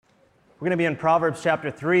We're going to be in Proverbs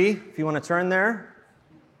chapter 3, if you want to turn there.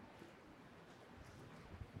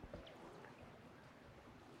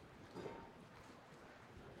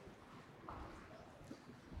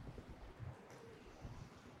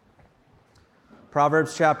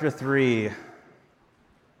 Proverbs chapter 3.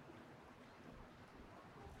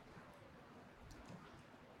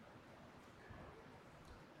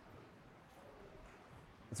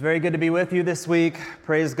 It's very good to be with you this week.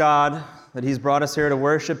 Praise God that He's brought us here to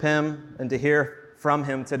worship Him and to hear from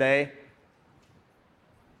Him today.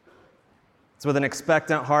 It's with an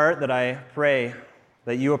expectant heart that I pray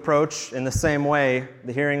that you approach in the same way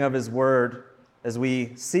the hearing of His Word as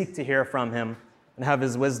we seek to hear from Him and have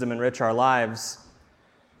His wisdom enrich our lives.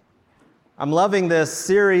 I'm loving this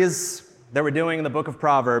series that we're doing in the book of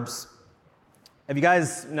Proverbs. Have you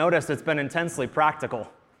guys noticed it's been intensely practical?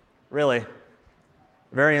 Really.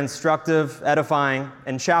 Very instructive, edifying.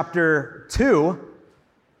 In chapter 2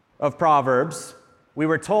 of Proverbs, we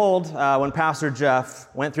were told when Pastor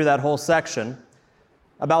Jeff went through that whole section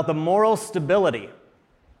about the moral stability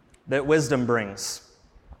that wisdom brings.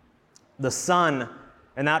 The son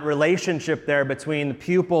and that relationship there between the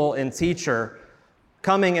pupil and teacher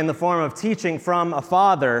coming in the form of teaching from a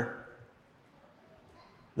father.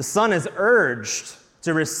 The son is urged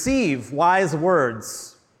to receive wise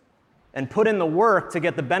words and put in the work to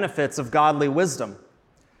get the benefits of godly wisdom.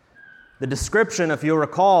 The description, if you'll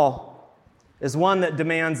recall, is one that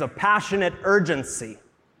demands a passionate urgency,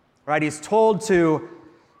 right? He's told to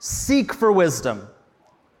seek for wisdom,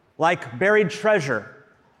 like buried treasure.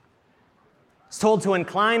 He's told to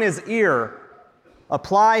incline his ear,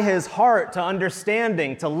 apply his heart to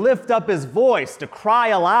understanding, to lift up his voice, to cry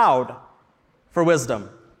aloud for wisdom.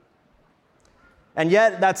 And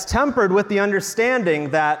yet that's tempered with the understanding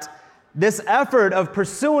that this effort of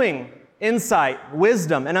pursuing insight,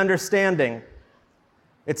 wisdom, and understanding,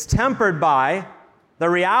 it's tempered by the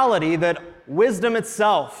reality that wisdom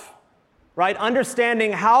itself, right?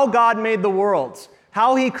 Understanding how God made the world,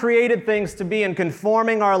 how He created things to be, and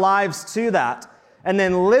conforming our lives to that, and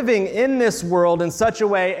then living in this world in such a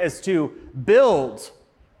way as to build,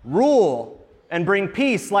 rule, and bring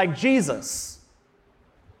peace like Jesus.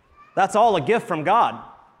 That's all a gift from God.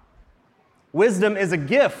 Wisdom is a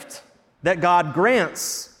gift that God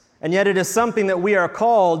grants, and yet it is something that we are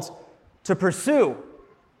called to pursue.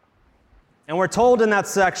 And we're told in that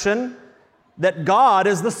section that God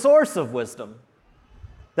is the source of wisdom,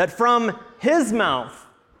 that from His mouth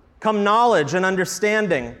come knowledge and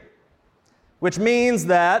understanding, which means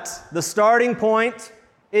that the starting point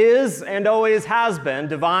is and always has been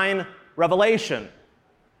divine revelation.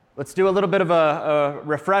 Let's do a little bit of a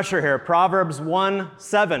refresher here. Proverbs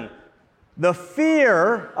 1:7. The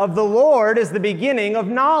fear of the Lord is the beginning of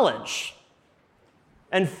knowledge,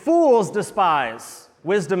 and fools despise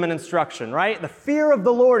wisdom and instruction, right? The fear of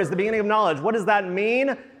the Lord is the beginning of knowledge. What does that mean?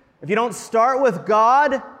 If you don't start with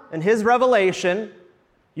God and His revelation,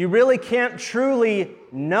 you really can't truly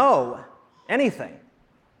know anything.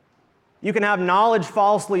 You can have knowledge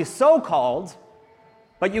falsely so-called,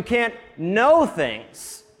 but you can't know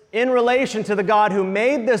things in relation to the God who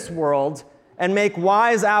made this world and make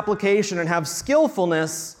wise application and have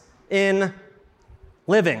skillfulness in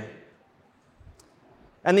living.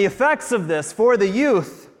 And the effects of this for the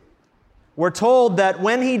youth, we're told that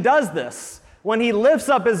when he does this, when he lifts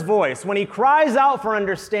up his voice, when he cries out for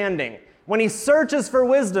understanding, when he searches for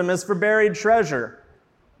wisdom as for buried treasure,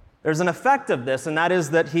 there's an effect of this, and that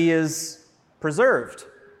is that he is preserved.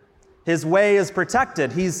 His way is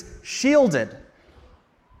protected. He's shielded.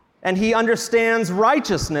 And he understands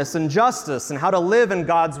righteousness and justice and how to live in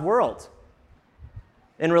God's world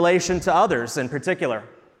in relation to others in particular,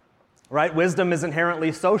 right? Wisdom is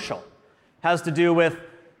inherently social. It has to do with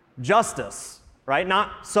justice, right?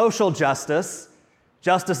 Not social justice.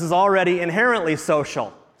 Justice is already inherently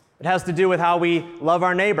social. It has to do with how we love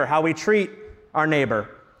our neighbor, how we treat our neighbor.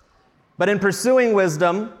 But in pursuing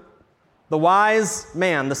wisdom, the wise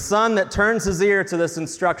man, the son that turns his ear to this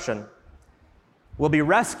instruction, will be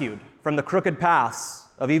rescued from the crooked paths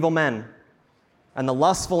of evil men and the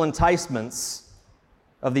lustful enticements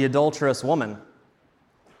of the adulterous woman.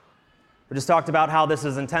 We just talked about how this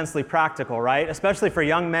is intensely practical, right? Especially for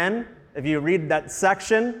young men. If you read that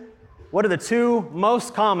section, what are the two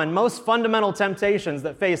most common, most fundamental temptations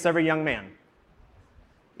that face every young man?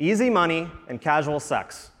 Easy money and casual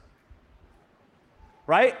sex.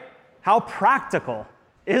 Right? How practical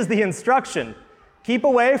is the instruction? Keep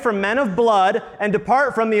away from men of blood and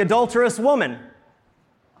depart from the adulterous woman.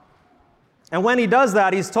 And when he does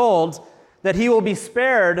that, he's told that he will be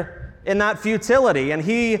spared in that futility, and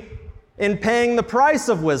he, in paying the price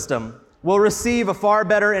of wisdom, will receive a far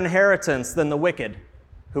better inheritance than the wicked,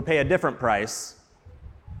 who pay a different price,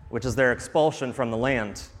 which is their expulsion from the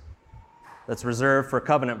land that's reserved for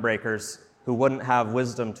covenant breakers who wouldn't have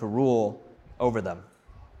wisdom to rule over them.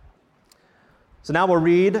 So now we'll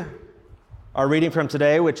read our reading from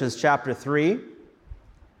today, which is chapter 3.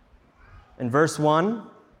 In verse 1,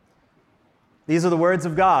 these are the words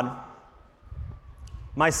of God.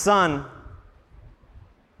 My son,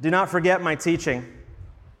 do not forget my teaching,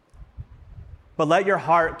 but let your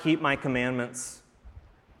heart keep my commandments.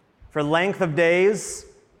 For length of days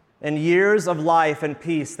and years of life and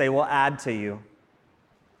peace they will add to you.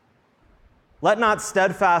 Let not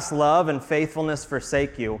steadfast love and faithfulness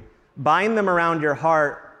forsake you. Bind them around your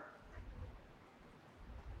heart.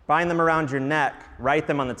 Bind them around your neck. Write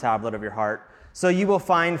them on the tablet of your heart. So you will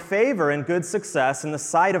find favor and good success in the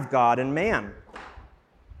sight of God and man.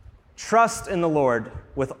 Trust in the Lord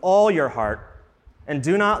with all your heart, and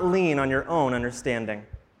do not lean on your own understanding.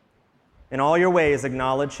 In all your ways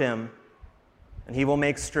acknowledge him, and he will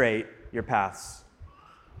make straight your paths.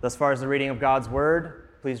 Thus far as the reading of God's word,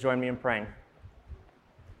 please join me in praying.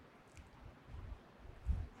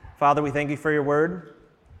 Father, we thank you for your word.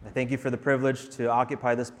 I thank you for the privilege to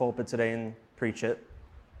occupy this pulpit today and preach it.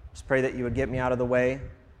 Just pray that you would get me out of the way.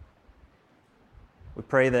 We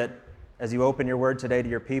pray that as you open your word today to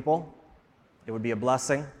your people, it would be a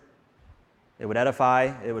blessing. It would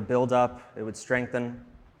edify, it would build up, it would strengthen,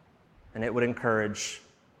 and it would encourage,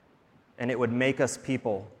 and it would make us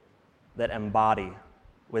people that embody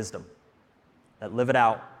wisdom, that live it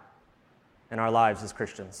out in our lives as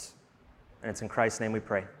Christians. And it's in Christ's name we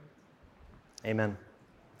pray. Amen.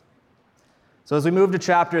 So as we move to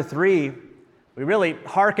chapter 3, we really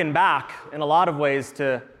hearken back in a lot of ways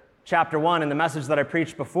to chapter 1 and the message that I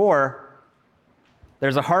preached before.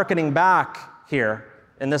 There's a hearkening back here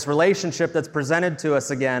in this relationship that's presented to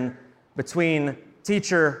us again between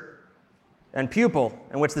teacher and pupil,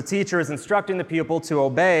 in which the teacher is instructing the pupil to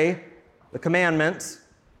obey the commandment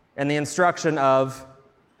and the instruction of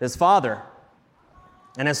his father.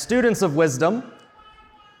 And as students of wisdom,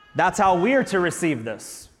 that's how we are to receive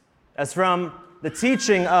this, as from the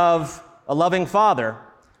teaching of a loving Father,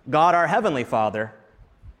 God our Heavenly Father.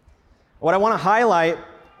 What I want to highlight,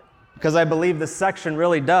 because I believe this section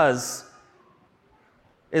really does,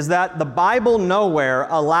 is that the Bible nowhere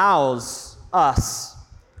allows us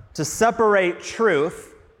to separate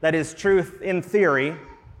truth, that is truth in theory,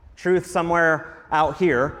 truth somewhere out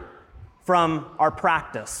here, from our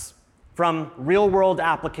practice, from real-world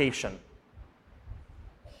application.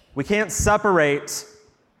 We can't separate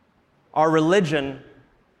our religion,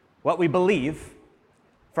 what we believe,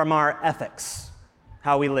 from our ethics,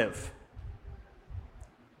 how we live.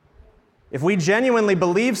 If we genuinely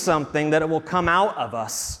believe something, that it will come out of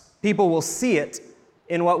us. People will see it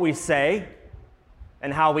in what we say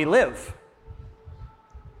and how we live.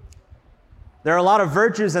 There are a lot of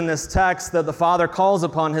virtues in this text that the Father calls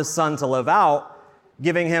upon his Son to live out,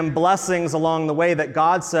 giving him blessings along the way that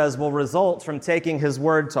God says will result from taking his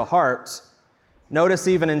word to heart. Notice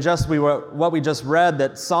even in just what we just read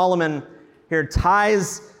that Solomon here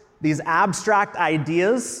ties these abstract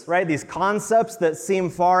ideas, right? These concepts that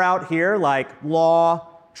seem far out here, like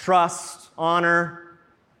law, trust, honor,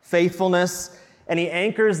 faithfulness, and he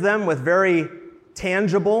anchors them with very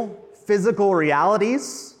tangible, physical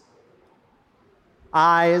realities.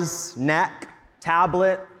 Eyes, neck,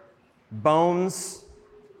 tablet, bones.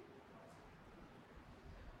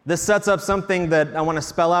 This sets up something that I want to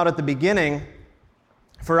spell out at the beginning.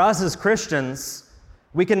 For us as Christians,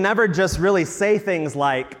 we can never just really say things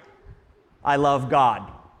like, I love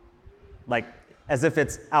God, like as if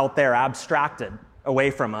it's out there abstracted away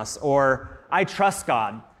from us, or I trust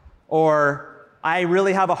God, or I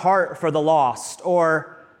really have a heart for the lost,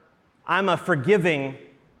 or I'm a forgiving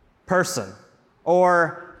person,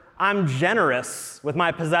 or I'm generous with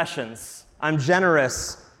my possessions, I'm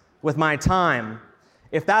generous with my time.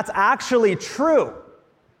 If that's actually true,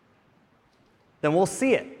 then we'll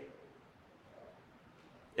see it.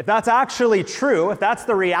 If that's actually true, if that's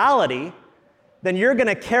the reality, then you're going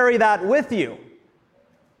to carry that with you.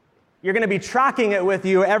 You're going to be tracking it with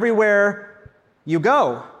you everywhere you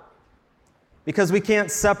go, because we can't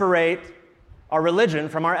separate our religion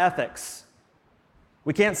from our ethics.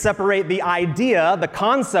 We can't separate the idea, the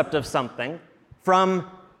concept of something, from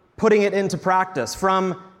putting it into practice,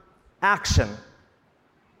 from action.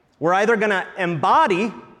 We're either going to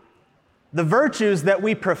embody the virtues that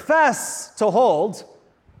we profess to hold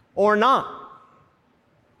or not.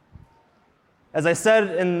 As I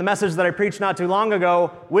said in the message that I preached not too long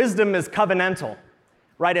ago, wisdom is covenantal,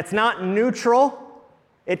 right? It's not neutral.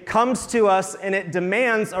 It comes to us and it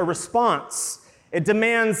demands a response. It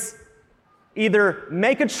demands either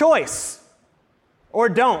make a choice or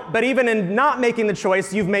don't. But even in not making the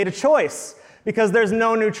choice, you've made a choice because there's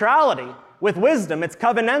no neutrality. With wisdom, it's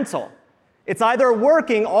covenantal. It's either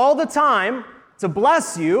working all the time to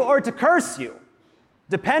bless you or to curse you,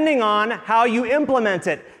 depending on how you implement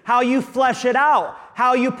it, how you flesh it out,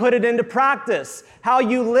 how you put it into practice, how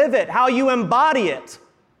you live it, how you embody it,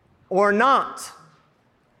 or not.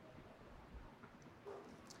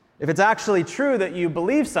 If it's actually true that you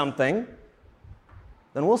believe something,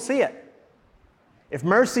 then we'll see it. If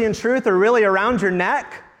mercy and truth are really around your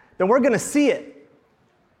neck, then we're going to see it.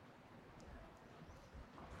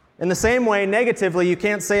 In the same way, negatively, you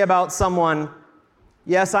can't say about someone,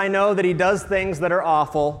 yes, I know that he does things that are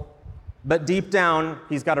awful, but deep down,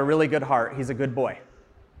 he's got a really good heart. He's a good boy.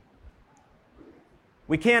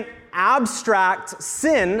 We can't abstract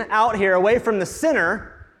sin out here away from the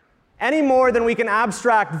sinner any more than we can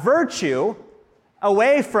abstract virtue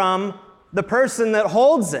away from the person that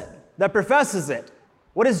holds it, that professes it.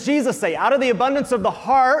 What does Jesus say? Out of the abundance of the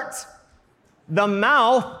heart, the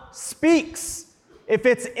mouth speaks. If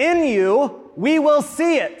it's in you, we will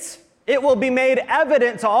see it. It will be made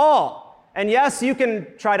evident to all. And yes, you can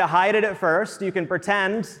try to hide it at first. You can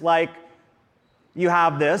pretend like you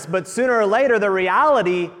have this, but sooner or later, the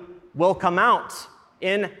reality will come out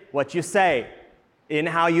in what you say, in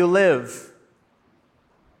how you live.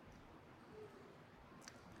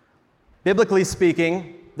 Biblically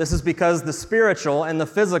speaking, this is because the spiritual and the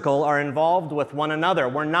physical are involved with one another.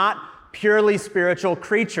 We're not purely spiritual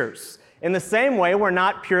creatures. In the same way, we're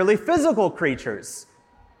not purely physical creatures.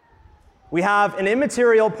 We have an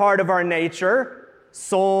immaterial part of our nature,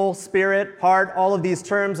 soul, spirit, heart, all of these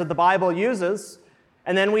terms that the Bible uses.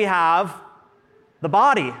 And then we have the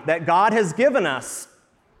body that God has given us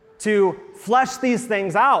to flesh these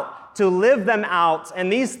things out, to live them out.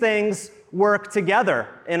 And these things work together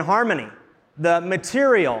in harmony. The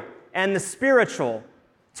material and the spiritual,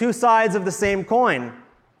 two sides of the same coin.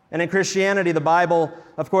 And in Christianity, the Bible,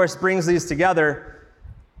 of course, brings these together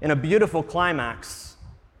in a beautiful climax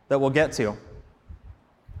that we'll get to.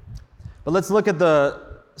 But let's look at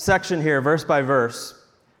the section here, verse by verse.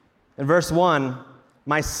 In verse 1,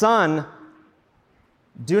 my son,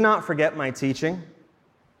 do not forget my teaching,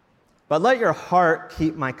 but let your heart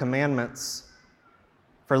keep my commandments.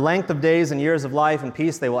 For length of days and years of life and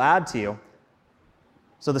peace they will add to you.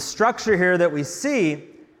 So the structure here that we see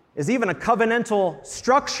is even a covenantal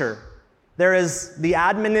structure. There is the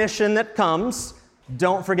admonition that comes,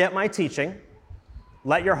 don't forget my teaching,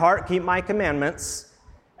 let your heart keep my commandments,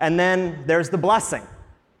 and then there's the blessing.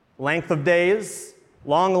 Length of days,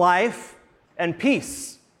 long life, and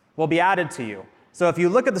peace will be added to you. So if you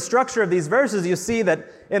look at the structure of these verses, you see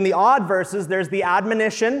that in the odd verses, there's the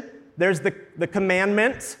admonition, there's the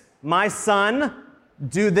commandment, my son,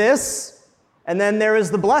 do this, and then there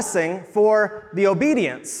is the blessing for the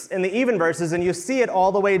obedience in the even verses, and you see it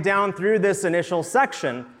all the way down through this initial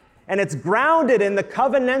section. And it's grounded in the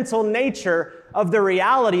covenantal nature of the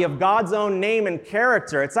reality of God's own name and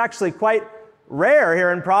character. It's actually quite rare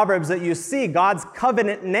here in Proverbs that you see God's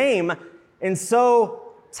covenant name in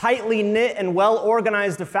so tightly knit and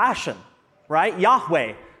well-organized a fashion, right?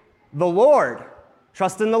 Yahweh, the Lord.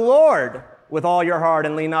 Trust in the Lord with all your heart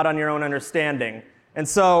and lean not on your own understanding. And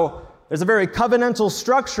so there's a very covenantal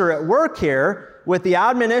structure at work here with the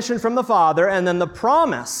admonition from the Father and then the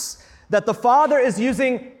promise that the Father is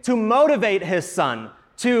using to motivate his Son,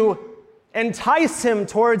 to entice him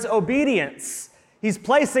towards obedience. He's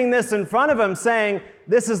placing this in front of him saying,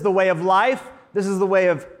 this is the way of life, this is the way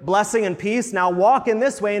of blessing and peace, now walk in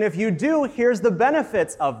this way, and if you do, here's the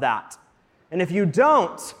benefits of that. And if you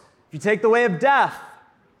don't, if you take the way of death,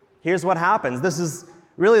 here's what happens. This is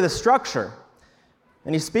really the structure.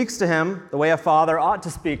 And he speaks to him the way a father ought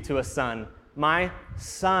to speak to a son. My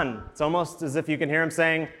son. It's almost as if you can hear him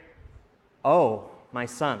saying, oh, my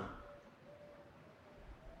son.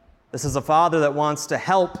 This is a father that wants to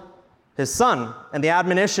help his son. And the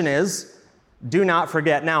admonition is, do not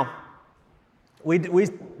forget. Now, we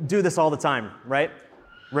do this all the time, right?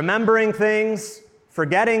 Remembering things,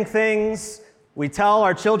 forgetting things. We tell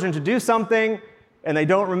our children to do something, and they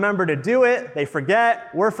don't remember to do it. They forget.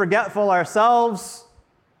 We're forgetful ourselves.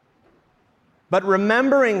 But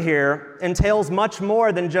remembering here entails much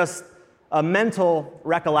more than just a mental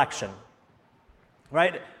recollection,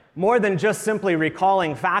 right? More than just simply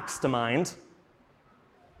recalling facts to mind.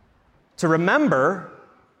 To remember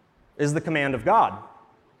is the command of God.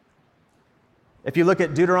 If you look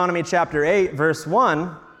at Deuteronomy chapter 8, verse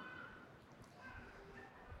 1,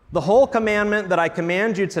 The whole commandment that I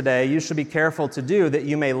command you today, you should be careful to do, that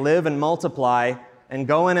you may live and multiply and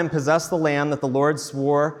go in and possess the land that the Lord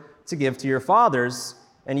swore to give to your fathers.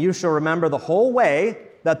 And you shall remember the whole way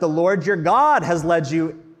that the Lord your God has led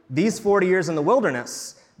you these 40 years in the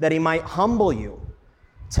wilderness, that he might humble you,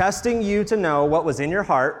 testing you to know what was in your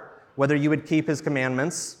heart, whether you would keep his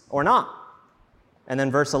commandments or not. And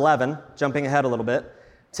then verse 11, jumping ahead a little bit,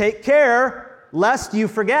 take care lest you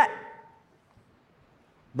forget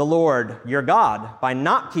the Lord your God by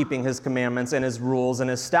not keeping his commandments and his rules and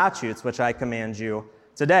his statutes, which I command you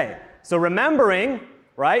today. So remembering,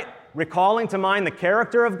 right, recalling to mind the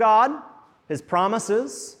character of God, his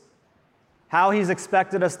promises, how he's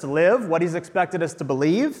expected us to live, what he's expected us to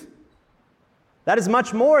believe. That is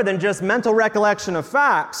much more than just mental recollection of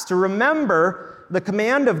facts. To remember the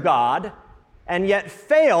command of God and yet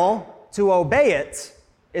fail to obey it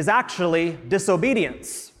is actually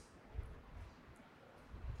disobedience.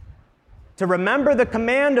 To remember the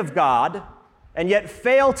command of God and yet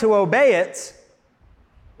fail to obey it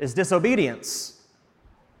is disobedience.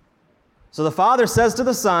 So the Father says to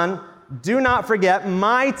the Son, do not forget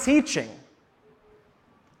my teaching.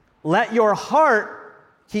 Let your heart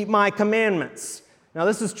keep my commandments. Now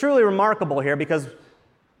this is truly remarkable here because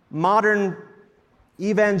modern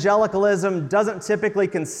evangelicalism doesn't typically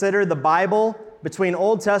consider the Bible between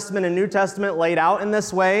Old Testament and New Testament laid out in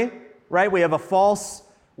this way, right? We have a false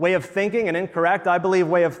way of thinking, an incorrect, I believe,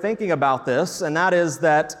 way of thinking about this, and that is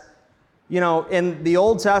that, in the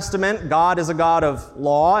Old Testament, God is a God of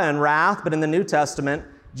law and wrath, but in the New Testament,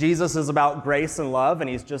 Jesus is about grace and love, and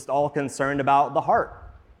he's just all concerned about the heart.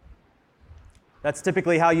 That's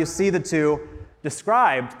typically how you see the two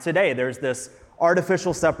described today. There's this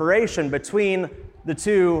artificial separation between the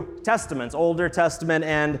two testaments, Older Testament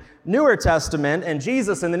and Newer Testament, and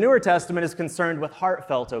Jesus in the Newer Testament is concerned with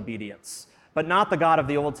heartfelt obedience, but not the God of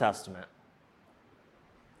the Old Testament.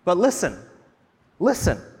 But listen.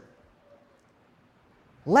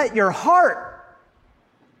 Let your heart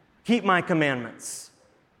keep my commandments.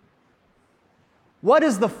 What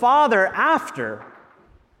is the Father after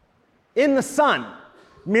in the Son?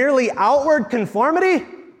 Merely outward conformity?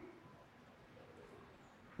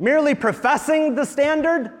 Merely professing the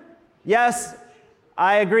standard? Yes,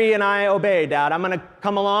 I agree and I obey, Dad. I'm going to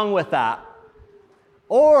come along with that.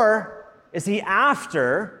 Or is he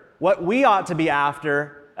after what we ought to be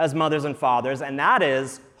after as mothers and fathers, and that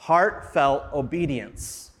is heartfelt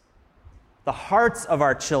obedience. The hearts of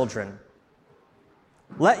our children.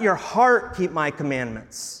 Let your heart keep my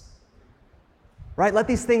commandments. Right? Let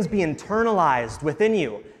these things be internalized within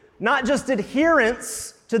you. Not just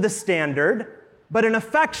adherence to the standard, but an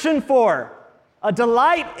affection for, a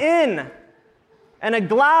delight in, and a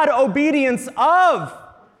glad obedience of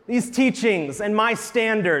these teachings and my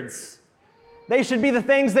standards. They should be the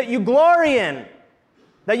things that you glory in,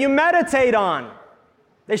 that you meditate on.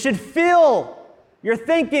 They should fill your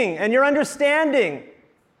thinking and your understanding.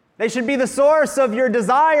 They should be the source of your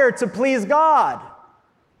desire to please God.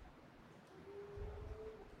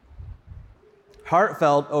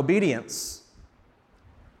 Heartfelt obedience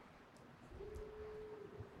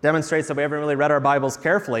demonstrates that we haven't really read our Bibles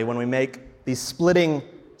carefully when we make these splitting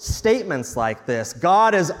statements like this.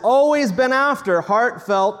 God has always been after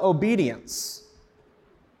heartfelt obedience.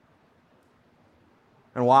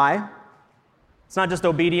 And why? It's not just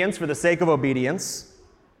obedience for the sake of obedience.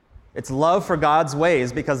 It's love for God's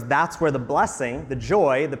ways, because that's where the blessing, the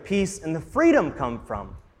joy, the peace, and the freedom come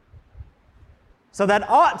from. So that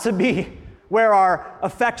ought to be where our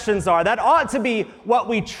affections are. That ought to be what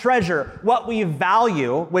we treasure, what we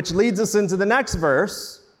value, which leads us into the next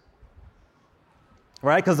verse,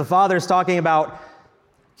 right? Because the Father's talking about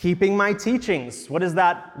keeping my teachings. What does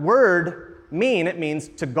that word mean? It means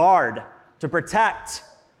to guard, to protect.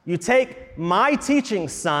 You take my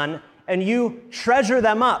teachings, Son, and you treasure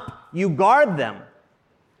them up. You guard them,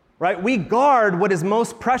 right? We guard what is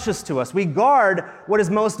most precious to us. We guard what is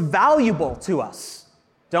most valuable to us,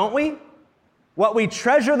 don't we? What we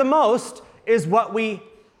treasure the most is what we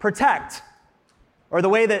protect. Or the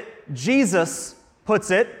way that Jesus puts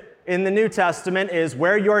it in the New Testament is,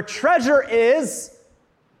 where your treasure is,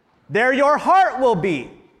 there your heart will be.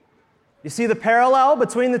 You see the parallel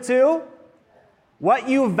between the two? What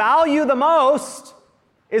you value the most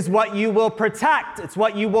is what you will protect. It's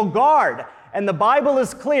what you will guard. And the Bible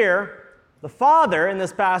is clear. The Father in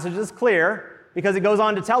this passage is clear because he goes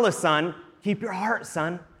on to tell his Son, keep your heart,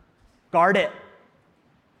 son. Guard it.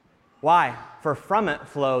 Why? For from it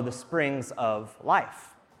flow the springs of life.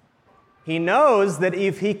 He knows that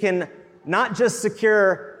if he can not just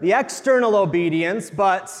secure the external obedience,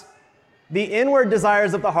 but the inward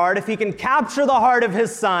desires of the heart, if he can capture the heart of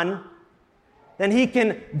his Son, then he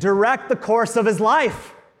can direct the course of his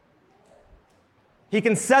life. He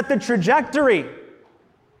can set the trajectory.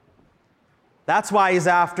 That's why he's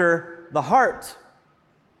after the heart.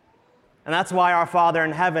 And that's why our Father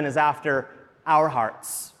in heaven is after our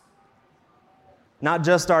hearts, not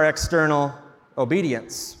just our external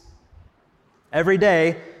obedience. Every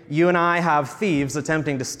day, you and I have thieves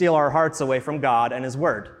attempting to steal our hearts away from God and His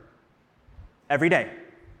Word. Every day.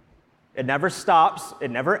 It never stops.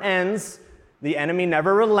 It never ends. The enemy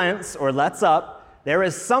never relents or lets up. There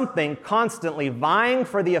is something constantly vying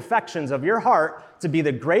for the affections of your heart to be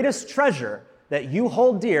the greatest treasure that you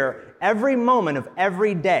hold dear every moment of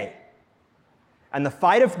every day. And the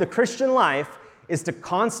fight of the Christian life is to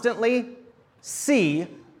constantly see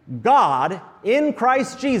God in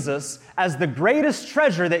Christ Jesus as the greatest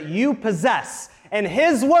treasure that you possess, and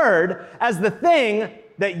His Word as the thing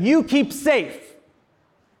that you keep safe.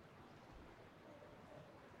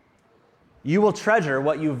 You will treasure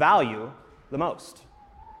what you value the most.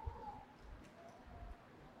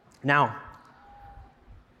 Now,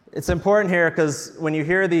 it's important here because when you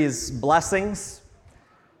hear these blessings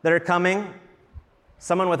that are coming,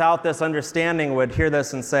 someone without this understanding would hear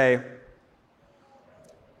this and say,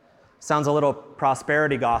 sounds a little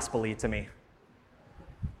prosperity gospel-y to me.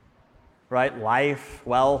 Right? Life,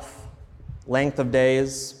 wealth, length of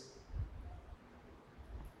days.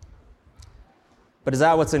 But is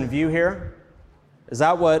that what's in view here? Is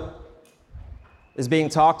that what is being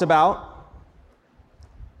talked about?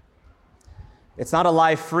 It's not a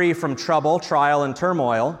life free from trouble, trial, and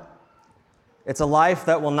turmoil. It's a life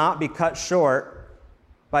that will not be cut short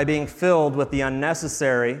by being filled with the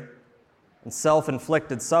unnecessary and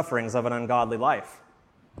self-inflicted sufferings of an ungodly life.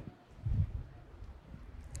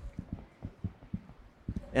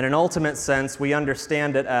 In an ultimate sense, we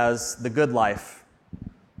understand it as the good life.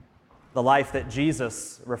 The life that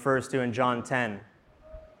Jesus refers to in John 10.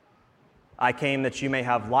 I came that you may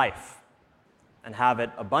have life and have it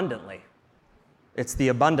abundantly. It's the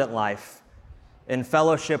abundant life in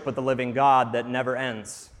fellowship with the living God that never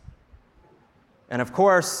ends. And of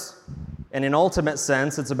course, in an ultimate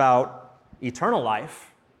sense, it's about eternal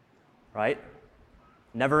life, right?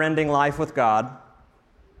 Never-ending life with God.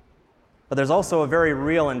 But there's also a very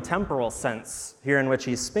real and temporal sense here in which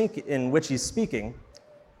he's speaking,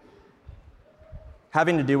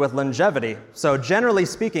 having to do with longevity. So generally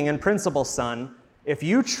speaking, in principle, son, if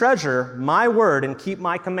you treasure my word and keep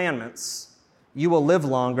my commandments, you will live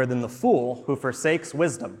longer than the fool who forsakes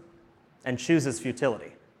wisdom and chooses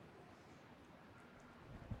futility.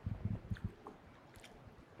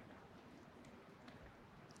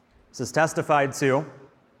 This is testified to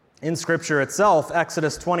in Scripture itself,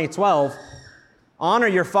 Exodus 20:12. Honor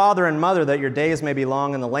your father and mother that your days may be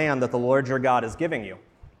long in the land that the Lord your God is giving you.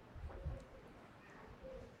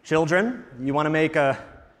 Children, you want to make an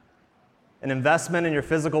investment in your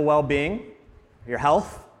physical well-being, your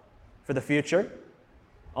health for the future,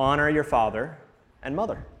 honor your father and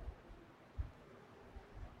mother.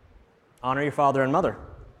 Honor your father and mother.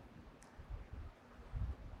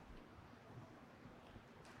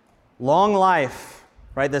 Long life,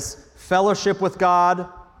 right? This fellowship with God,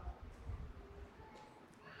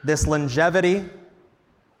 this longevity,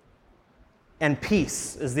 and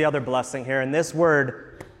peace is the other blessing here. And this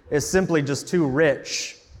word is simply just too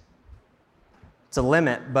rich to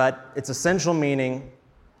limit, but its essential meaning,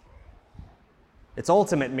 its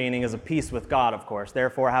ultimate meaning is a peace with God, of course.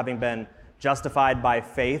 Therefore, having been justified by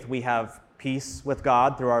faith, we have peace with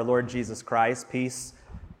God through our Lord Jesus Christ. Peace,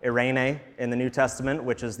 eirene, in the New Testament,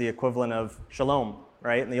 which is the equivalent of shalom,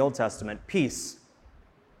 right, in the Old Testament. Peace.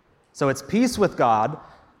 So it's peace with God,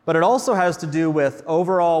 but it also has to do with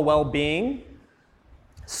overall well-being,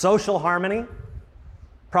 social harmony,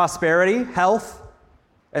 prosperity, health,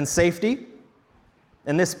 and safety.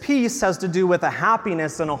 And this peace has to do with a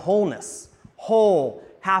happiness and a wholeness. Whole,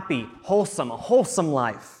 happy, wholesome, a wholesome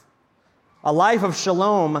life. A life of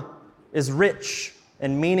shalom is rich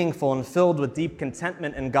and meaningful and filled with deep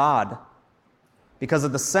contentment in God, because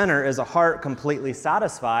at the center is a heart completely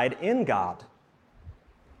satisfied in God,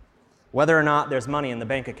 whether or not there's money in the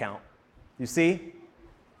bank account. You see?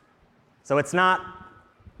 So it's not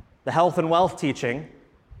the health and wealth teaching,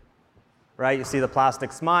 right? You see the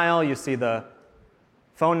plastic smile, you see the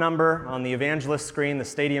phone number on the evangelist screen, the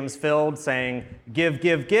stadium's filled saying, give,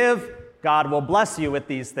 give, give. God will bless you with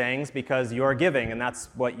these things because you're giving, and that's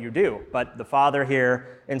what you do. But the Father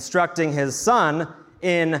here instructing His Son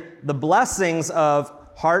in the blessings of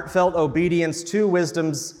heartfelt obedience to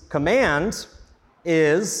wisdom's command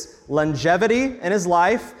is longevity in his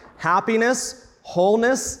life, happiness,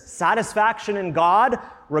 wholeness, satisfaction in God,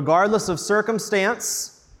 regardless of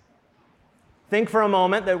circumstance. Think for a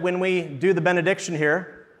moment that when we do the benediction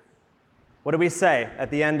here, what do we say at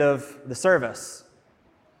the end of the service?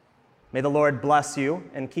 May the Lord bless you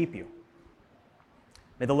and keep you.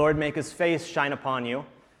 May the Lord make his face shine upon you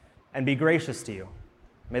and be gracious to you.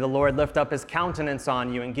 May the Lord lift up his countenance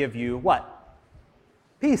on you and give you what?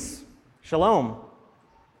 Peace. Shalom.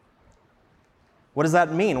 What does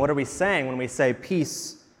that mean? What are we saying when we say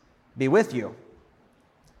peace be with you?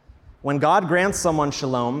 When God grants someone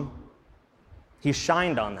shalom, he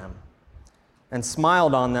shined on them and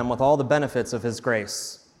smiled on them with all the benefits of his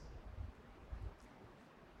grace.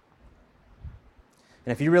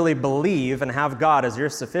 And if you really believe and have God as your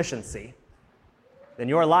sufficiency, then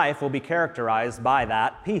your life will be characterized by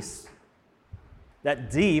that peace, that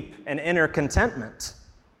deep and inner contentment,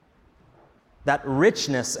 that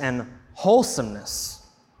richness and wholesomeness.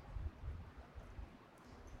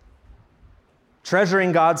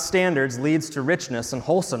 Treasuring God's standards leads to richness and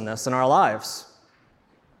wholesomeness in our lives.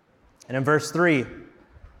 And in verse 3,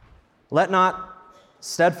 let not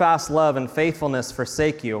steadfast love and faithfulness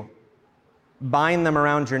forsake you. Bind them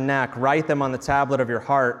around your neck, write them on the tablet of your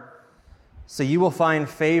heart, so you will find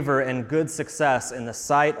favor and good success in the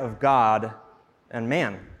sight of God and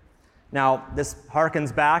man. Now, this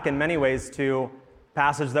harkens back in many ways to a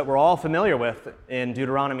passage that we're all familiar with in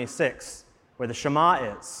Deuteronomy 6, where the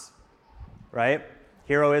Shema is, right?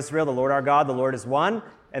 Hear, O Israel, the Lord our God, the Lord is one,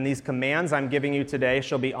 and these commands I'm giving you today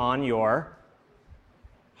shall be on your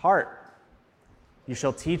heart. You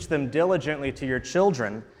shall teach them diligently to your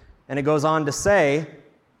children. And it goes on to say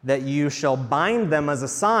that you shall bind them as a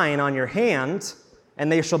sign on your hand, and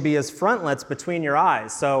they shall be as frontlets between your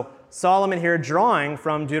eyes. So Solomon here drawing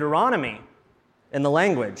from Deuteronomy in the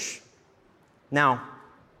language. Now,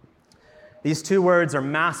 these two words are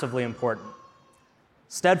massively important.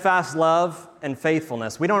 Steadfast love and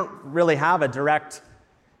faithfulness. We don't really have a direct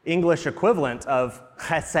English equivalent of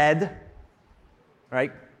chesed,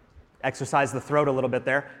 right? Exercise the throat a little bit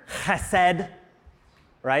there. Chesed,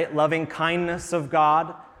 right? Loving kindness of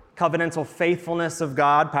God, covenantal faithfulness of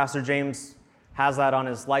God. Pastor James has that on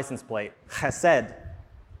his license plate. Chesed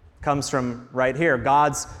comes from right here.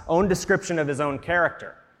 God's own description of his own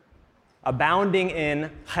character. Abounding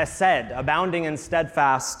in chesed, abounding in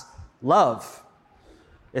steadfast love.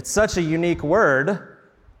 It's such a unique word,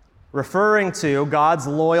 referring to God's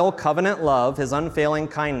loyal covenant love, his unfailing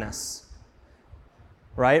kindness.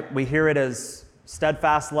 Right? We hear it as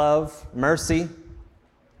steadfast love, mercy.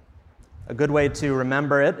 A good way to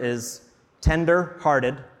remember it is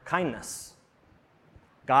tender-hearted kindness.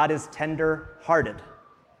 God is tender-hearted.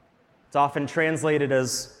 It's often translated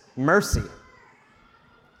as mercy.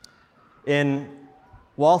 In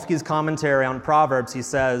Waltke's commentary on Proverbs, he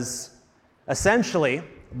says, essentially,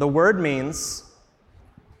 the word means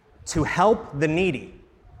to help the needy,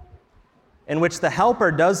 in which the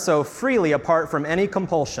helper does so freely apart from any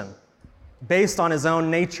compulsion, based on his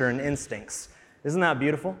own nature and instincts. Isn't that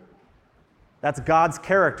beautiful? That's God's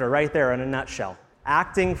character right there in a nutshell.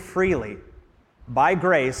 Acting freely by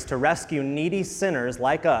grace to rescue needy sinners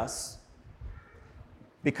like us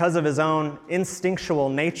because of his own instinctual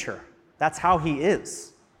nature. That's how he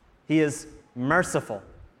is. He is merciful.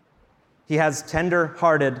 He has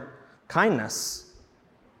tender-hearted kindness.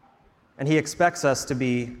 And he expects us to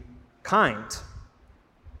be kind.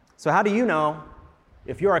 So how do you know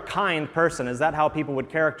if you're a kind person? Is that how people would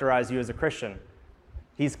characterize you as a Christian?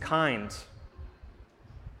 He's kind.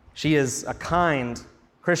 She is a kind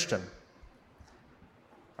Christian.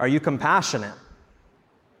 Are you compassionate?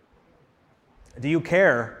 Do you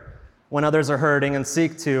care when others are hurting and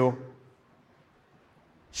seek to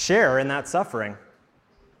share in that suffering?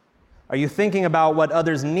 Are you thinking about what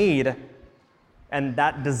others need and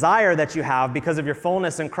that desire that you have because of your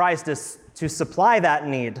fullness in Christ is to supply that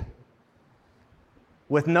need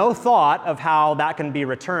with no thought of how that can be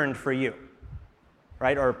returned for you,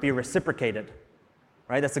 right? Or be reciprocated,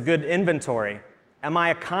 right? That's a good inventory. Am I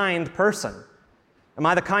a kind person? Am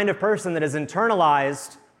I the kind of person that has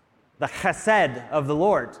internalized the chesed of the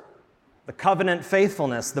Lord, the covenant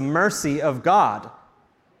faithfulness, the mercy of God?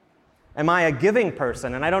 Am I a giving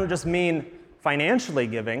person? And I don't just mean financially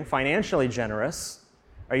giving, financially generous.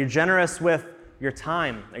 Are you generous with your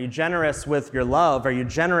time? Are you generous with your love? Are you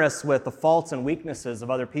generous with the faults and weaknesses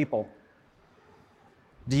of other people?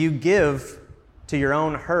 Do you give to your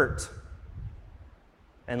own hurt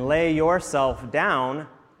and lay yourself down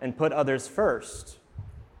and put others first?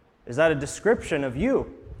 Is that a description of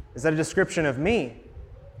you? Is that a description of me?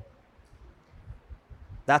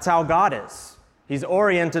 That's how God is. He's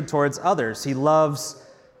oriented towards others. He loves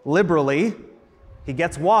liberally he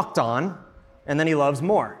gets walked on, and then he loves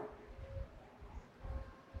more.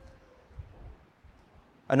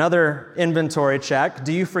 Another inventory check,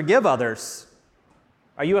 do you forgive others?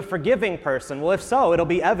 Are you a forgiving person? Well, if so, it'll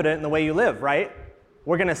be evident in the way you live, right?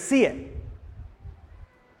 We're going to see it.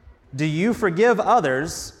 Do you forgive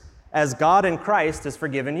others as God in Christ has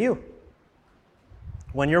forgiven you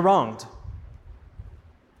when you're wronged?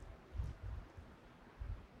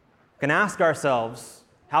 We can ask ourselves,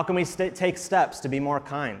 how can we take steps to be more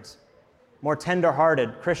kind, more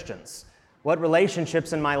tender-hearted Christians? What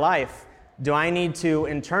relationships in my life do I need to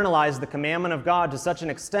internalize the commandment of God to such an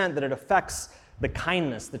extent that it affects the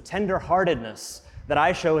kindness, the tender-heartedness that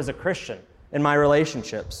I show as a Christian in my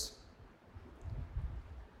relationships?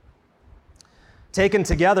 Taken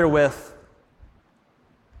together with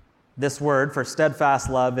this word for steadfast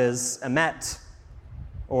love is emet,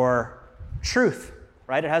 or truth,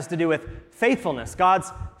 right? It has to do with faithfulness,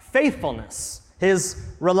 God's faithfulness, His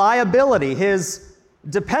reliability, His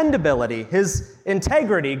dependability, His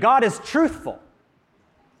integrity. God is truthful,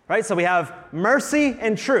 right? So we have mercy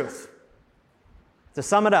and truth. To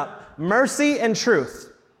sum it up, mercy and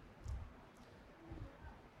truth.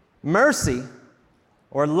 Mercy,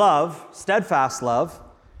 or love, steadfast love,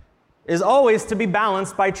 is always to be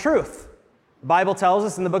balanced by truth. The Bible tells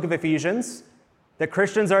us in the book of Ephesians that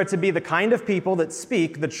Christians are to be the kind of people that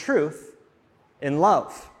speak the truth in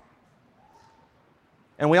love.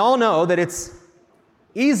 And we all know that it's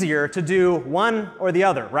easier to do one or the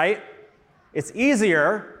other, right? It's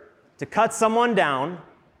easier to cut someone down,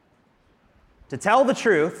 to tell the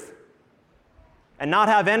truth, and not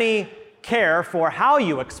have any care for how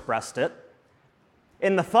you expressed it,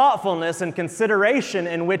 in the thoughtfulness and consideration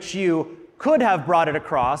in which you could have brought it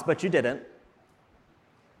across, but you didn't.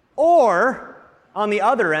 Or, on the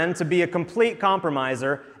other end, to be a complete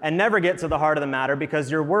compromiser and never get to the heart of the matter because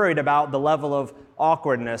you're worried about the level of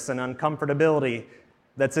awkwardness and uncomfortability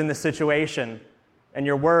that's in the situation, and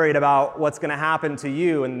you're worried about what's going to happen to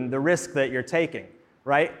you and the risk that you're taking,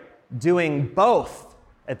 right? Doing both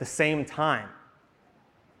at the same time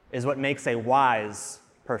is what makes a wise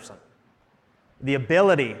person. The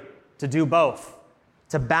ability to do both,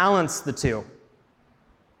 to balance the two.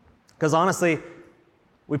 Because honestly,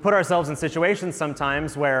 we put ourselves in situations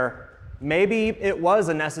sometimes where maybe it was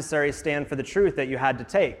a necessary stand for the truth that you had to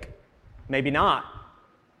take. Maybe not.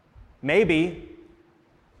 Maybe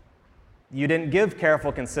you didn't give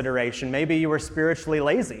careful consideration. Maybe you were spiritually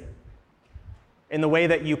lazy in the way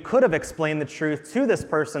that you could have explained the truth to this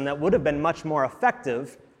person that would have been much more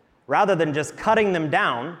effective rather than just cutting them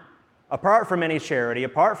down apart from any charity,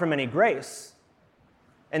 apart from any grace,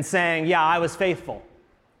 and saying, yeah, I was faithful.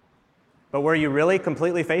 But were you really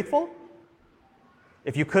completely faithful?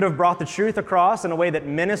 If you could have brought the truth across in a way that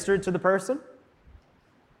ministered to the person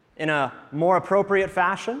in a more appropriate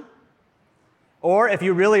fashion, or if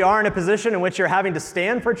you really are in a position in which you're having to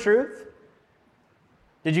stand for truth,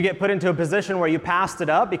 did you get put into a position where you passed it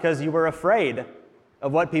up because you were afraid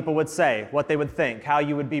of what people would say, what they would think, how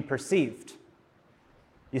you would be perceived?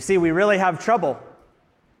 You see, we really have trouble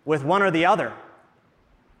with one or the other.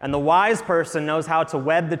 And the wise person knows how to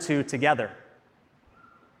wed the two together.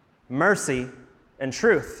 Mercy and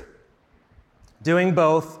truth. Doing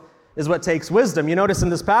both is what takes wisdom. You notice in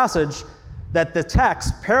this passage that the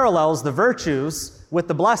text parallels the virtues with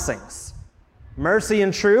the blessings. Mercy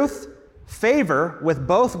and truth, favor with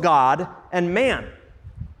both God and man.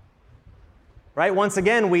 Right? Once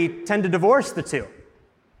again, we tend to divorce the two.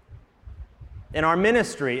 In our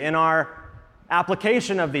ministry, in our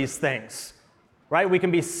application of these things, right? We can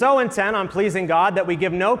be so intent on pleasing God that we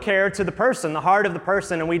give no care to the person, the heart of the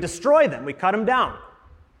person, and we destroy them. We cut them down.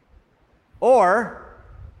 Or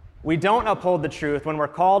we don't uphold the truth when we're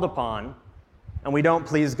called upon, and we don't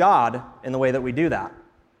please God in the way that we do that.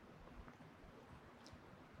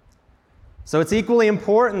 So it's equally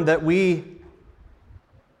important that we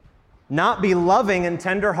not be loving and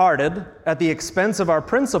tender-hearted at the expense of our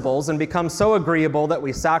principles and become so agreeable that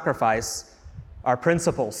we sacrifice our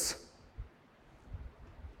principles.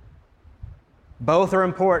 Both are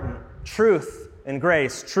important. Truth and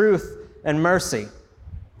grace, truth and mercy.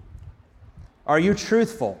 Are you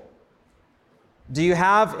truthful? Do you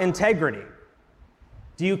have integrity?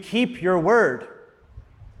 Do you keep your word?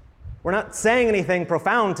 We're not saying anything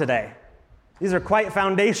profound today. These are quite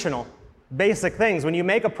foundational, basic things. When you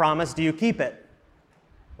make a promise, do you keep it?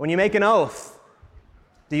 When you make an oath,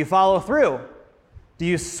 do you follow through? Do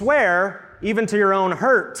you swear even to your own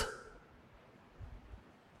hurt?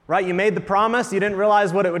 Right? You made the promise, you didn't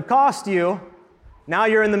realize what it would cost you. Now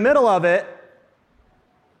you're in the middle of it.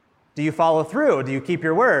 Do you follow through? Do you keep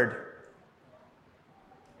your word?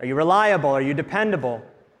 Are you reliable? Are you dependable?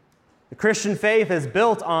 The Christian faith is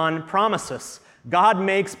built on promises. God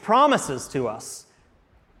makes promises to us.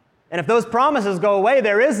 And if those promises go away,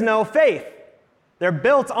 there is no faith. They're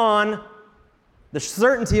built on the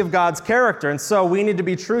certainty of God's character, and so we need to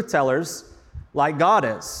be truth tellers like God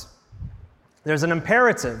is. There's an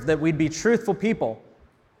imperative that we'd be truthful people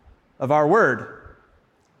of our word.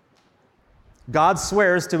 God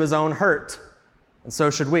swears to his own hurt, and so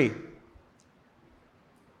should we.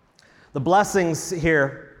 The blessings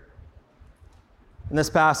here in this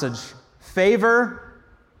passage: favor,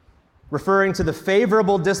 referring to the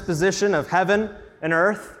favorable disposition of heaven and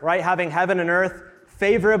earth, right? Having heaven and earth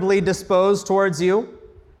favorably disposed towards you.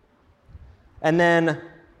 And then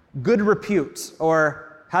good repute,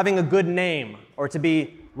 or having a good name, or to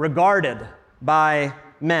be regarded by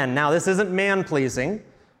men. Now, this isn't man-pleasing,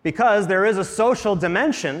 because there is a social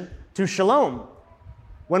dimension to shalom.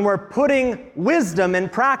 When we're putting wisdom in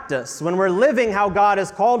practice, when we're living how God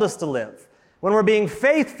has called us to live, when we're being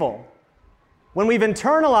faithful, when we've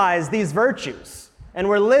internalized these virtues, and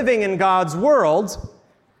we're living in God's world,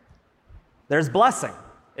 there's blessing.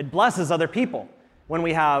 It blesses other people when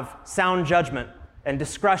we have sound judgment and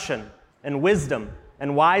discretion and wisdom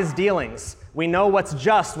and wise dealings. We know what's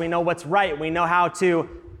just, we know what's right, we know how to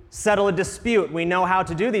settle a dispute, we know how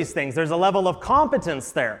to do these things. There's a level of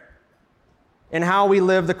competence there in how we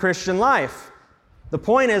live the Christian life. The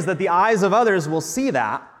point is that the eyes of others will see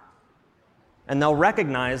that, and they'll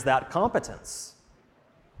recognize that competence.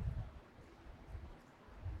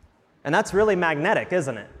 And that's really magnetic,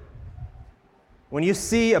 isn't it? When you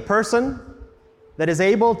see a person that is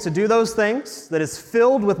able to do those things, that is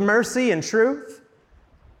filled with mercy and truth,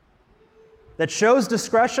 that shows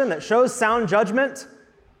discretion, that shows sound judgment,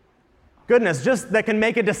 goodness, just that can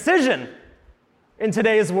make a decision in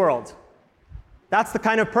today's world. That's the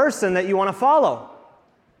kind of person that you want to follow.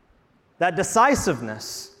 That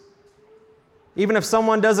decisiveness. Even if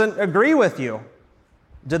someone doesn't agree with you,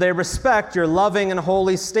 do they respect your loving and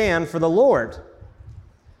holy stand for the Lord?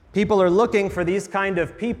 People are looking for these kind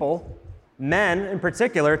of people, men in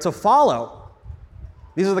particular, to follow.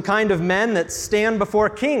 These are the kind of men that stand before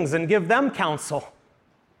kings and give them counsel.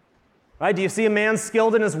 Right? Do you see a man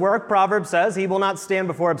skilled in his work? Proverbs says he will not stand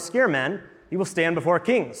before obscure men. He will stand before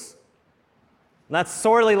kings. And that's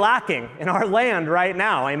sorely lacking in our land right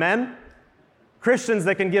now. Amen? Christians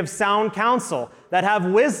that can give sound counsel, that have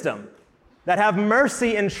wisdom, that have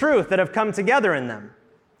mercy and truth that have come together in them.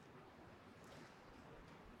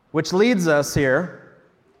 Which leads us here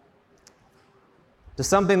to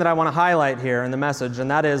something that I want to highlight here in the message,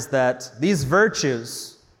 and that is that these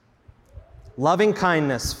virtues, loving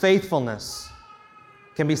kindness, faithfulness,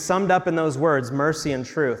 can be summed up in those words, mercy and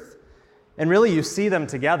truth. And really, you see them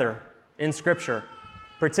together in Scripture.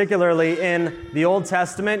 Particularly in the Old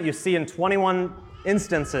Testament, you see in 21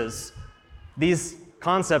 instances these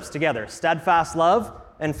concepts together: steadfast love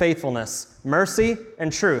and faithfulness, mercy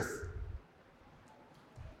and truth.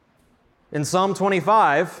 In Psalm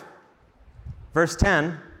 25, verse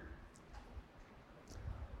 10,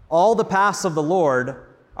 all the paths of the Lord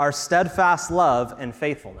are steadfast love and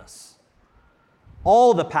faithfulness.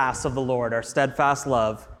 All the paths of the Lord are steadfast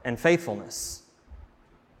love and faithfulness,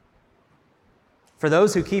 for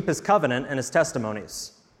those who keep his covenant and his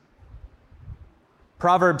testimonies.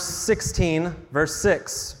 Proverbs 16, verse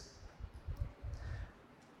 6.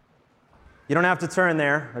 You don't have to turn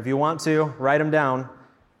there. If you want to, write them down.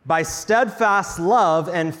 By steadfast love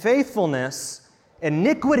and faithfulness,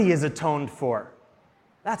 iniquity is atoned for.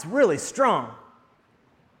 That's really strong.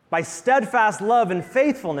 By steadfast love and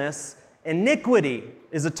faithfulness, iniquity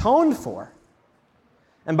is atoned for.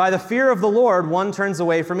 And by the fear of the Lord, one turns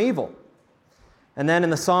away from evil. And then in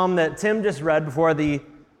the psalm that Tim just read before the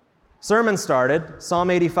sermon started, Psalm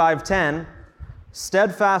 85:10,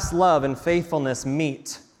 steadfast love and faithfulness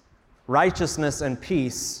meet, righteousness and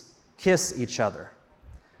peace kiss each other.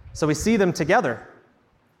 So we see them together.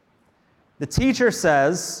 The teacher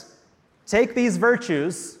says, take these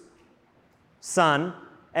virtues, son,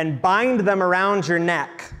 and bind them around your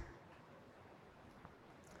neck.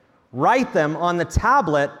 Write them on the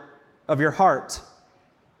tablet of your heart.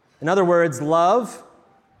 In other words, love,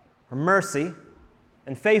 or mercy,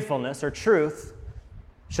 and faithfulness, or truth,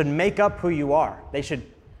 should make up who you are. They should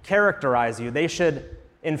characterize you. They should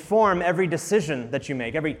inform every decision that you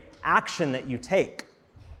make, every action that you take.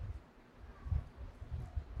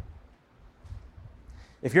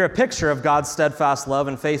 If you're a picture of God's steadfast love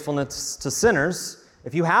and faithfulness to sinners,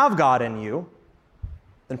 if you have God in you,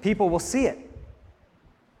 then people will see it.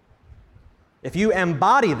 If you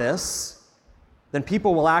embody this, then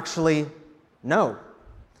people will actually know.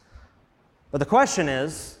 But the question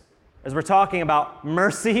is, as we're talking about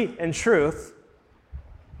mercy and truth,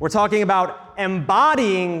 we're talking about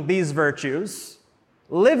embodying these virtues,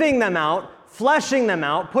 living them out, fleshing them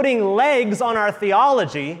out, putting legs on our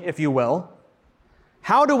theology, if you will.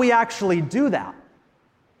 How do we actually do that?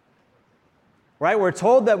 Right? We're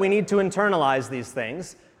told that we need to internalize these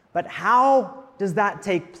things, but how does that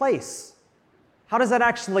take place? How does that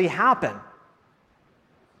actually happen?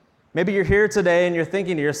 Maybe you're here today and you're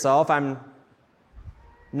thinking to yourself, I'm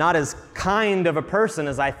not as kind of a person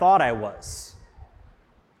as I thought I was.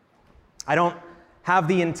 I don't have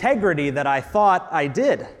the integrity that I thought I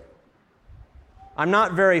did. I'm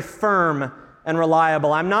not very firm and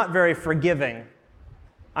reliable. I'm not very forgiving.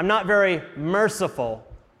 I'm not very merciful.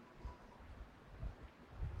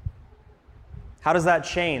 How does that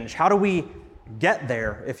change? How do we get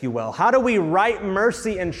there, if you will? How do we write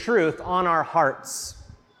mercy and truth on our hearts?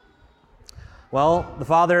 Well, the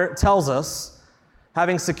Father tells us,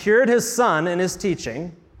 having secured his Son in his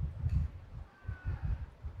teaching,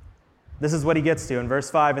 this is what he gets to in verse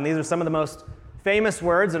 5, and these are some of the most famous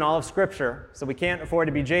words in all of Scripture, so we can't afford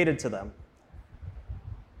to be jaded to them.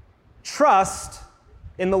 Trust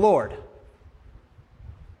in the Lord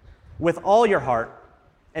with all your heart,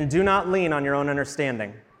 and do not lean on your own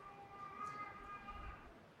understanding.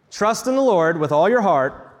 Trust in the Lord with all your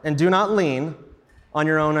heart, and do not lean on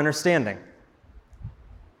your own understanding.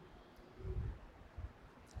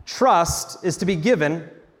 Trust is to be given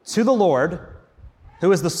to the Lord,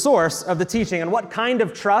 who is the source of the teaching. And what kind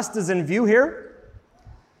of trust is in view here?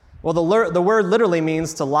 Well, the word literally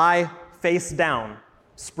means to lie face down,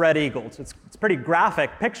 spread-eagled. It's a pretty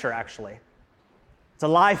graphic picture, actually. To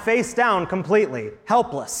lie face down completely,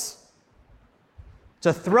 helpless.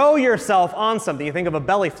 To throw yourself on something. You think of a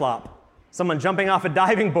belly flop, someone jumping off a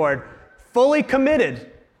diving board, fully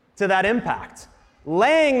committed to that impact,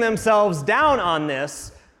 laying themselves down on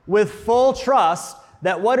this with full trust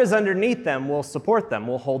that what is underneath them will support them,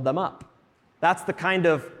 will hold them up. That's the kind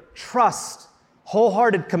of trust,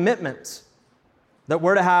 wholehearted commitment that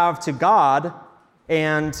we're to have to God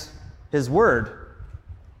and His Word.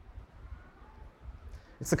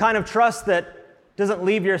 It's the kind of trust that doesn't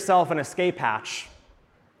leave yourself an escape hatch.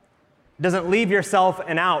 It doesn't leave yourself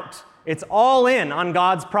an out. It's all in on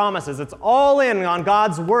God's promises. It's all in on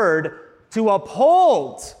God's Word to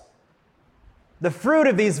uphold the fruit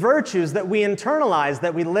of these virtues that we internalize,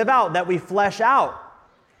 that we live out, that we flesh out.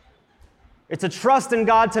 It's a trust in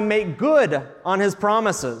God to make good on His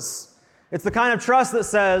promises. It's the kind of trust that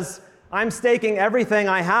says, I'm staking everything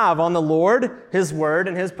I have on the Lord, His Word,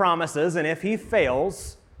 and His promises, and if He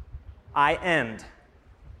fails, I end.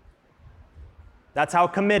 That's how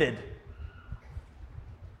committed.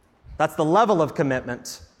 That's the level of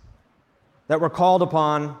commitment that we're called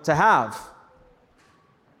upon to have.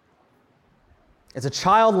 It's a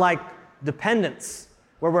childlike dependence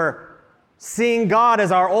where we're seeing God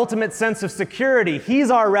as our ultimate sense of security.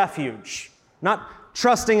 He's our refuge, not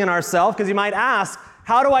trusting in ourselves, because you might ask,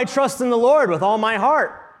 how do I trust in the Lord with all my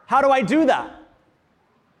heart? How do I do that?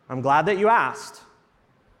 I'm glad that you asked.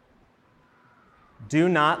 Do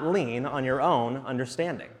not lean on your own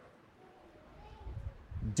understanding.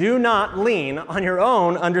 Do not lean on your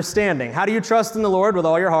own understanding. How do you trust in the Lord with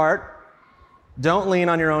all your heart? Don't lean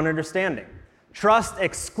on your own understanding. Trust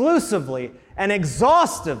exclusively and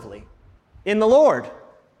exhaustively in the Lord.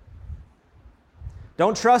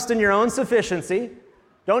 Don't trust in your own sufficiency.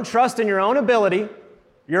 Don't trust in your own ability,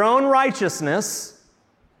 your own righteousness.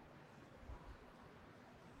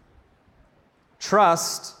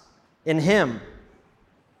 Trust in Him.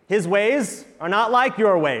 His ways are not like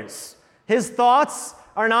your ways. His thoughts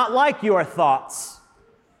are not like your thoughts.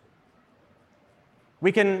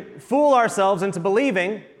 We can fool ourselves into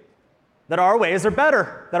believing that our ways are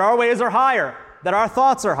better, that our ways are higher, that our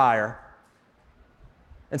thoughts are higher.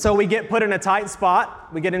 And so we get put in a tight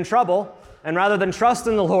spot, we get in trouble, and rather than trust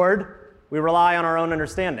in the Lord, we rely on our own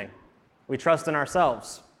understanding. We trust in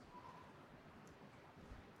ourselves.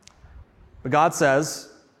 But God says,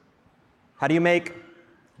 how do you make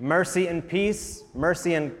mercy and peace,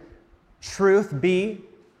 mercy and truth be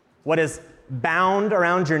what is bound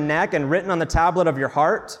around your neck and written on the tablet of your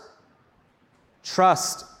heart?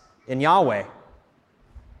 Trust in Yahweh.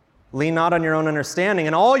 Lean not on your own understanding.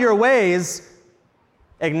 In all your ways,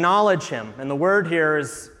 acknowledge Him. And the word here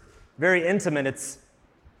is very intimate. It's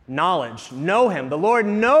knowledge. Know Him. The Lord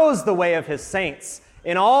knows the way of His saints.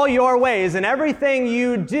 In all your ways, in everything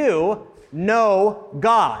you do, know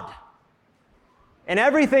God. In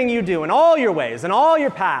everything you do, in all your ways, in all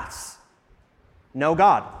your paths, know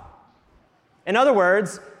God. In other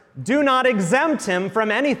words, do not exempt Him from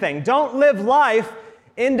anything. Don't live life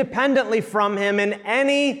independently from him in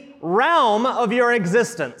any realm of your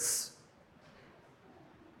existence.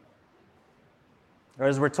 Or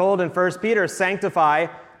as we're told in 1 Peter, sanctify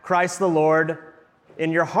Christ the Lord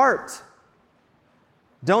in your heart.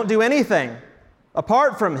 Don't do anything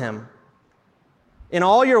apart from him. In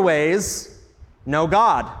all your ways, know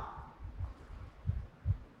God.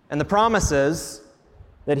 And the promise is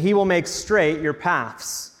that he will make straight your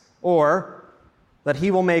paths, or that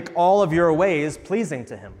he will make all of your ways pleasing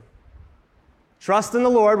to him. Trust in the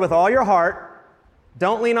Lord with all your heart.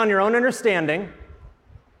 Don't lean on your own understanding.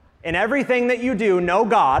 In everything that you do, know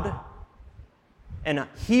God, and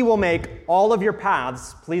he will make all of your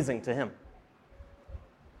paths pleasing to him.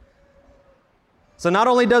 So not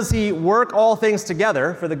only does he work all things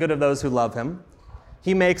together for the good of those who love him,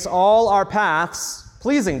 he makes all our paths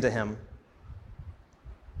pleasing to him.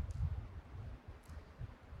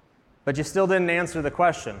 But you still didn't answer the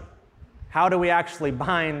question. How do we actually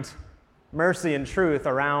bind mercy and truth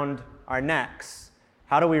around our necks?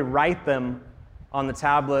 How do we write them on the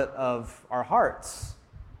tablet of our hearts?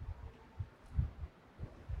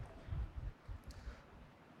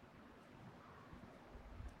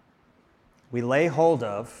 We lay hold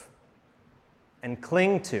of and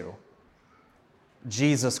cling to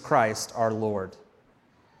Jesus Christ our Lord,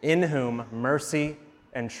 in whom mercy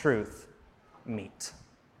and truth meet.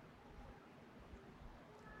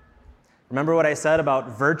 Remember what I said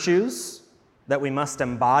about virtues that we must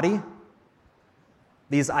embody?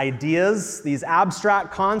 These ideas, these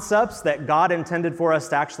abstract concepts that God intended for us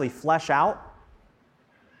to actually flesh out?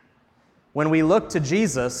 When we look to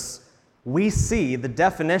Jesus, we see the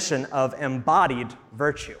definition of embodied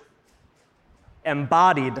virtue.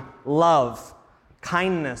 Embodied love,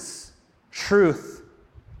 kindness, truth,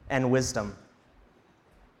 and wisdom.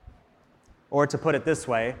 Or to put it this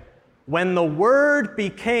way, when the Word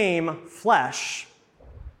became flesh,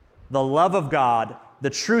 the love of God, the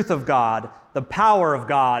truth of God, the power of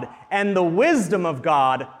God, and the wisdom of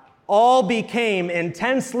God all became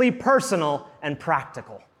intensely personal and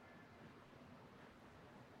practical.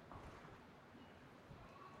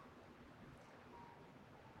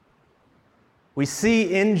 We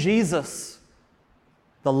see in Jesus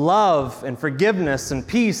the love and forgiveness and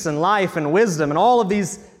peace and life and wisdom, and all of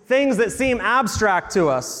these things that seem abstract to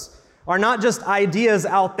us are not just ideas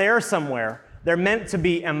out there somewhere. They're meant to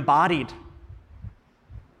be embodied.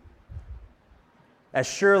 As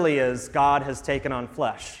surely as God has taken on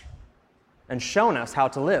flesh and shown us how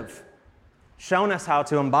to live, shown us how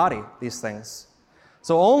to embody these things.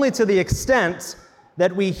 So only to the extent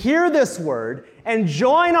that we hear this word and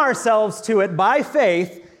join ourselves to it by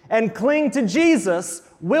faith and cling to Jesus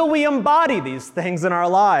will we embody these things in our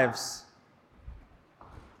lives.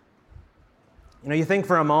 You think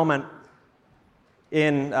for a moment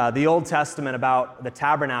in the Old Testament about the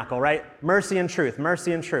tabernacle, right? Mercy and truth,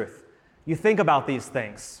 mercy and truth. You think about these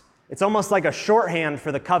things. It's almost like a shorthand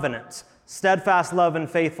for the covenant. Steadfast love and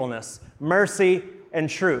faithfulness, mercy and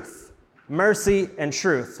truth. Mercy and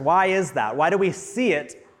truth. Why is that? Why do we see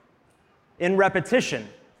it in repetition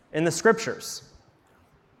in the Scriptures?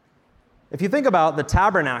 If you think about the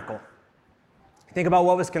tabernacle, think about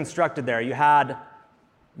what was constructed there. You had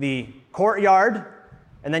the courtyard,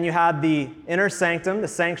 and then you had the inner sanctum, the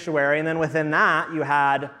sanctuary, and then within that you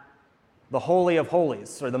had the Holy of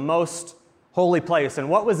Holies, or the most holy place. And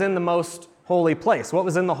what was in the most holy place? What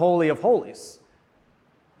was in the Holy of Holies?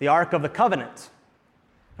 The Ark of the Covenant.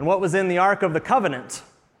 And what was in the Ark of the Covenant?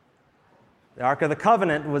 The Ark of the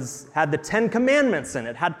Covenant had the 10 Commandments in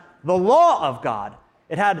it. It had the law of God.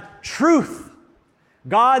 It had truth.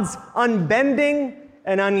 God's unbending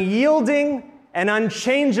and unyielding and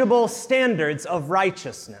unchangeable standards of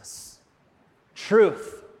righteousness.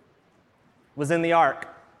 Truth was in the Ark.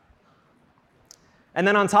 And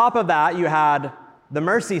then on top of that, you had the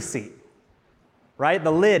mercy seat, right?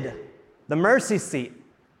 The lid, the mercy seat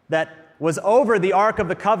that was over the Ark of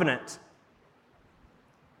the Covenant.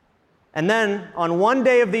 And then on one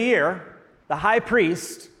day of the year, the high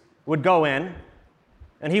priest would go in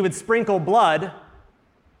and he would sprinkle blood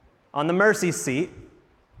on the mercy seat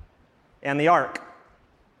and the ark.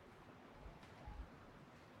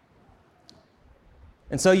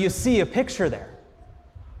 And so you see a picture there,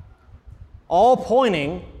 all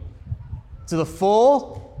pointing to the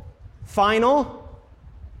full, final,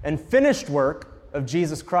 and finished work of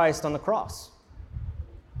Jesus Christ on the cross,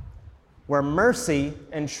 where mercy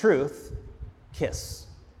and truth kiss.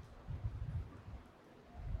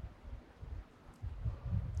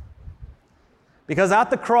 Because at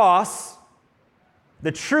the cross,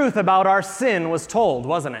 the truth about our sin was told,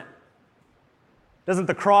 wasn't it? Doesn't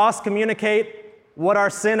the cross communicate what our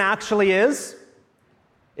sin actually is?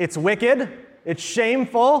 It's wicked, it's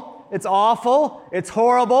shameful, it's awful, it's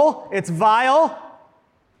horrible, it's vile,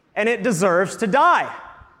 and it deserves to die.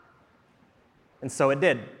 And so it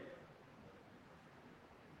did.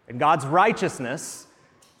 And God's righteousness,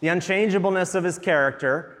 the unchangeableness of his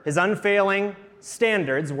character, his unfailing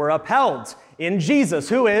standards were upheld in Jesus,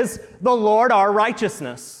 who is the Lord our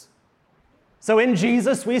righteousness. So in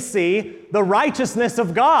Jesus we see the righteousness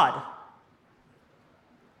of God.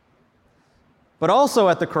 But also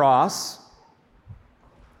at the cross,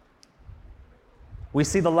 we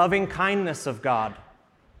see the loving kindness of God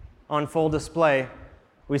on full display.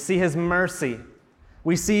 We see his mercy.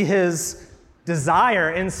 We see his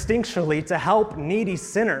desire instinctually to help needy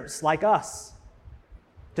sinners like us,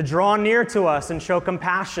 to draw near to us and show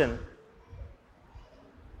compassion.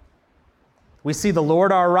 We see the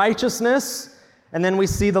Lord our righteousness, and then we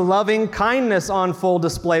see the loving kindness on full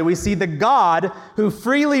display. We see the God who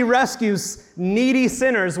freely rescues needy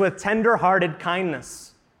sinners with tender-hearted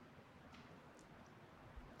kindness.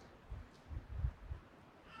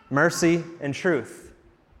 Mercy and truth.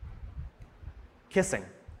 Kissing.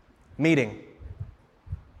 Meeting.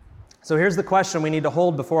 So here's the question we need to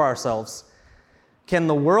hold before ourselves. Can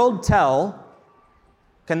the world tell,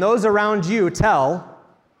 can those around you tell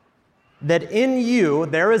that in you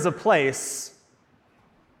there is a place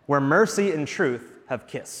where mercy and truth have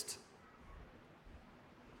kissed?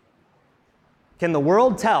 Can the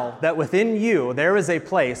world tell that within you there is a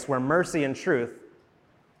place where mercy and truth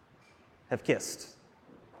have kissed,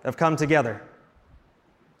 have come together?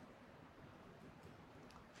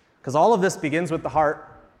 Because all of this begins with the heart.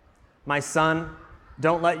 My son,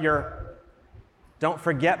 don't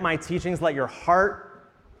forget my teachings. Let your heart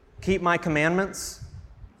keep my commandments.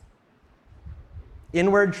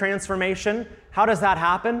 Inward transformation. How does that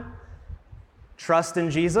happen? Trust in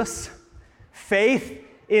Jesus. Faith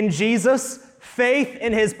in Jesus. Faith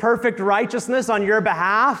in his perfect righteousness on your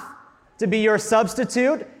behalf to be your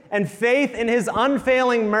substitute. And faith in his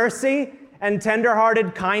unfailing mercy and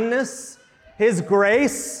tender-hearted kindness. His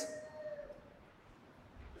grace.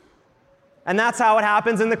 And that's how it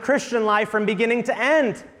happens in the Christian life from beginning to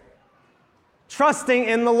end. Trusting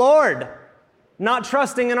in the Lord, not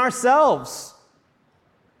trusting in ourselves.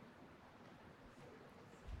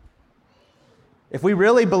 If we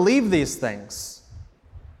really believe these things,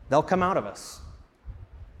 they'll come out of us.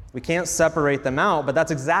 We can't separate them out, but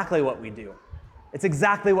that's exactly what we do. It's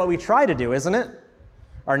exactly what we try to do, isn't it?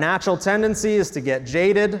 Our natural tendency is to get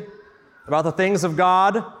jaded about the things of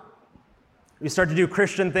God. We start to do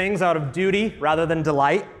Christian things out of duty rather than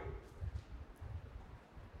delight.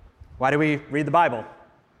 Why do we read the Bible?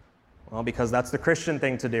 Well, because that's the Christian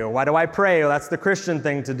thing to do. Why do I pray? Well, that's the Christian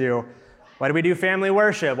thing to do. Why do we do family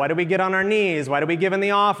worship? Why do we get on our knees? Why do we give in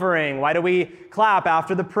the offering? Why do we clap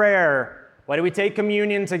after the prayer? Why do we take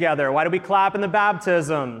communion together? Why do we clap in the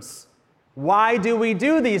baptisms? Why do we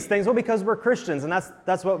do these things? Well, because we're Christians, and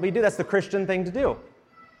that's what we do. That's the Christian thing to do.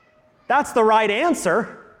 That's the right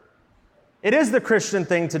answer. It is the Christian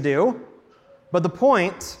thing to do, but the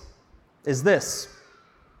point is this.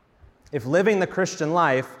 If living the Christian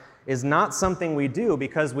life is not something we do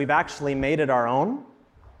because we've actually made it our own,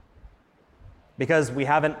 because we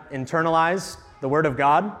haven't internalized the Word of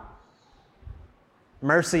God,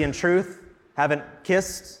 mercy and truth haven't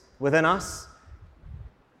kissed within us,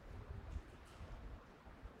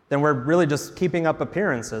 then we're really just keeping up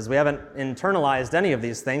appearances. We haven't internalized any of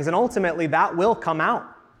these things, and ultimately that will come out.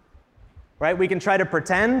 Right? We can try to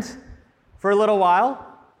pretend for a little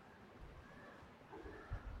while.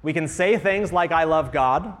 We can say things like, I love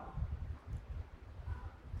God.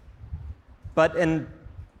 But in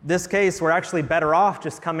this case, we're actually better off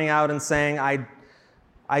just coming out and saying,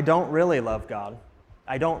 I don't really love God.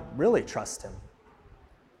 I don't really trust him.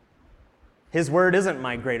 His word isn't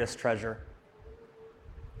my greatest treasure.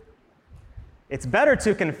 It's better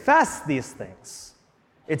to confess these things.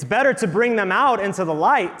 It's better to bring them out into the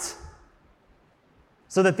light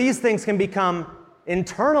so that these things can become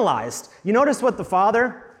internalized. You notice what the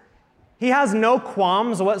Father, he has no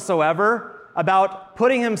qualms whatsoever about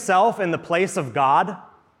putting himself in the place of God.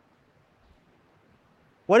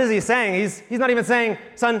 What is he saying? He's not even saying,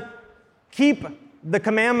 son, keep the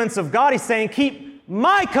commandments of God. He's saying, keep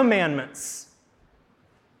my commandments.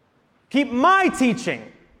 Keep my teaching.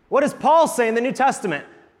 What does Paul say in the New Testament?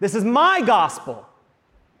 This is my gospel.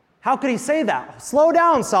 How could he say that? Slow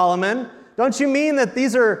down, Solomon. Don't you mean that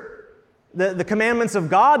these are the commandments of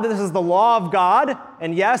God, that this is the law of God?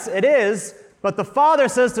 And yes, it is. But the Father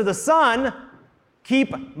says to the Son,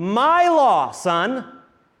 keep my law, son.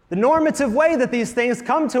 The normative way that these things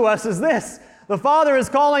come to us is this. The Father is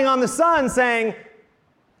calling on the Son saying,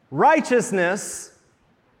 righteousness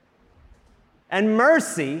and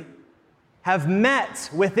mercy have met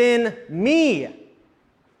within me.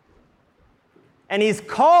 And he's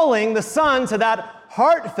calling the Son to that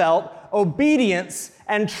heartfelt obedience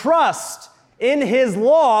and trust in his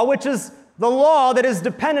law, which is the law that is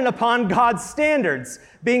dependent upon God's standards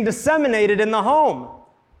being disseminated in the home.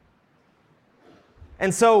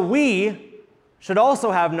 And so we should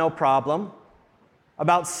also have no problem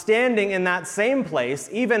about standing in that same place,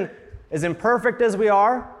 even as imperfect as we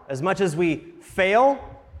are, as much as we fail,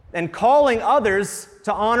 and calling others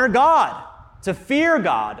to honor God, to fear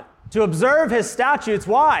God, to observe his statutes.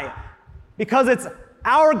 Why? Because it's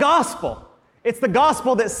our gospel. It's the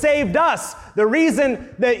gospel that saved us. The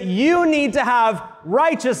reason that you need to have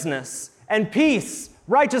righteousness and peace,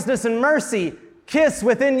 righteousness and mercy kiss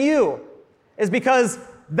within you is because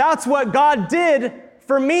that's what God did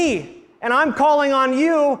for me. And I'm calling on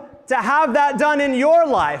you to have that done in your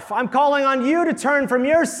life. I'm calling on you to turn from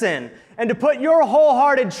your sin and to put your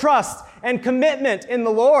wholehearted trust and commitment in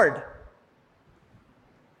the Lord.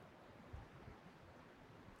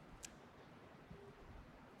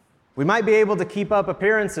 We might be able to keep up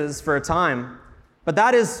appearances for a time, but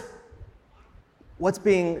that is what's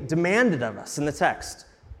being demanded of us in the text.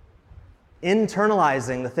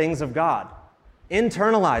 Internalizing the things of God.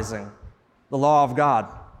 Internalizing the law of God.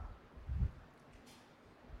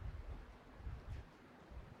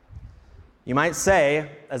 You might say,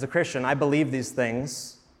 as a Christian, I believe these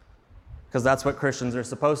things because that's what Christians are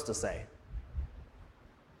supposed to say.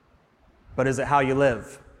 But is it how you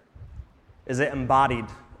live? Is it embodied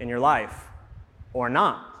in your life or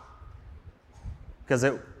not? Because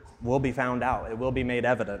it will be found out. It will be made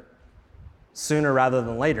evident sooner rather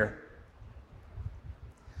than later.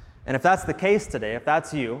 And if that's the case today, if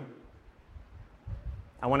that's you,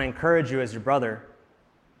 I want to encourage you as your brother,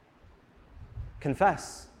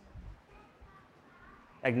 confess.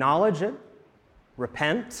 Acknowledge it.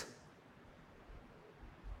 Repent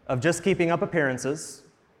of just keeping up appearances,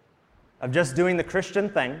 of just doing the Christian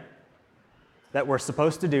thing that we're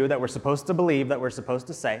supposed to do, that we're supposed to believe, that we're supposed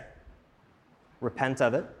to say. Repent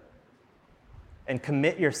of it and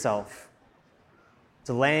commit yourself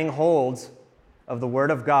to laying hold of the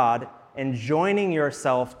Word of God and joining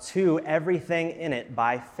yourself to everything in it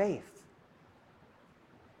by faith.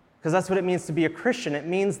 Because that's what it means to be a Christian. It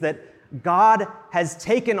means that God has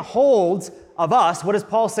taken hold of us. What does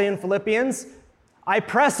Paul say in Philippians? I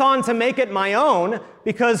press on to make it my own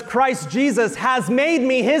because Christ Jesus has made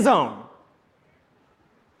me his own.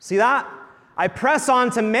 See that? I press on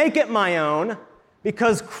to make it my own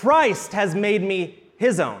because Christ has made me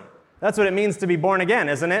his own. That's what it means to be born again,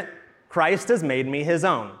 isn't it? Christ has made me his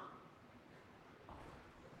own.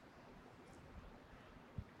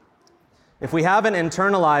 If we haven't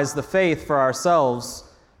internalized the faith for ourselves,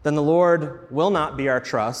 then the Lord will not be our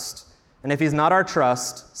trust. And if he's not our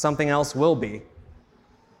trust, something else will be.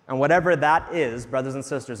 And whatever that is, brothers and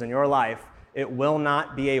sisters, in your life, it will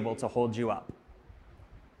not be able to hold you up.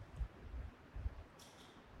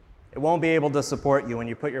 It won't be able to support you when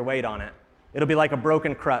you put your weight on it. It'll be like a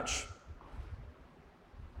broken crutch.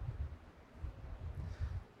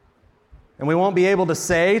 And we won't be able to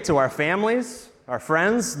say to our families, our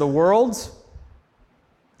friends, the world,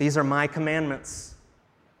 these are my commandments.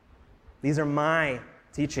 These are my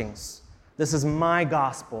teachings. This is my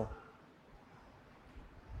gospel.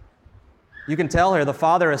 You can tell here the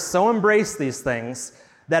Father has so embraced these things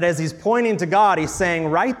that as he's pointing to God, he's saying,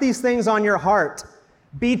 write these things on your heart.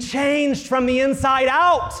 Be changed from the inside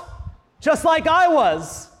out, just like I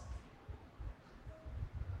was.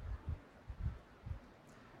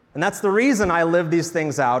 And that's the reason I live these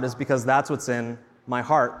things out, is because that's what's in my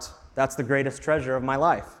heart. That's the greatest treasure of my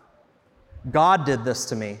life. God did this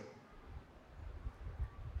to me.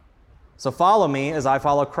 So follow me as I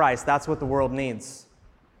follow Christ. That's what the world needs.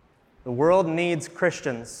 The world needs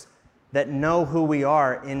Christians that know who we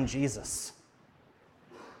are in Jesus.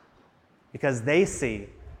 Because they see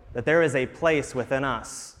that there is a place within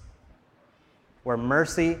us where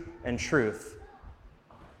mercy and truth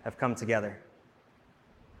have come together,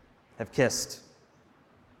 have kissed.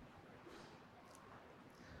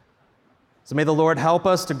 So may the Lord help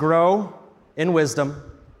us to grow in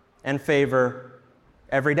wisdom and favor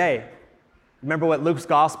every day. Remember what Luke's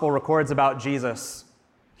gospel records about Jesus.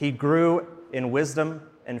 He grew in wisdom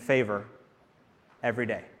and favor every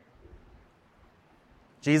day.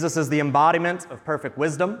 Jesus is the embodiment of perfect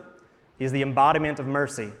wisdom. He's the embodiment of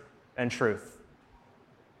mercy and truth.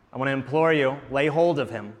 I want to implore you, lay hold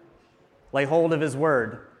of him. Lay hold of his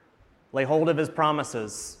word. Lay hold of his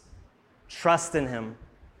promises. Trust in him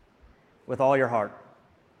with all your heart.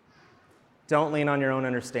 Don't lean on your own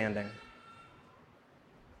understanding.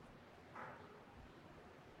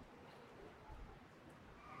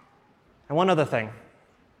 And one other thing.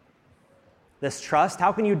 This trust,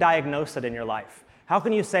 how can you diagnose it in your life? How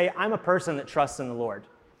can you say, I'm a person that trusts in the Lord?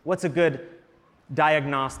 What's a good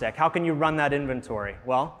diagnostic? How can you run that inventory?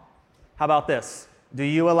 Well, how about this? Do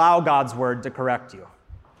you allow God's word to correct you?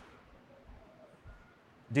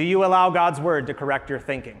 Do you allow God's word to correct your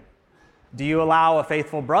thinking? Do you allow a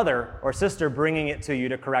faithful brother or sister bringing it to you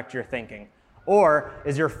to correct your thinking? Or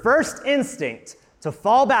is your first instinct to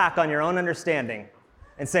fall back on your own understanding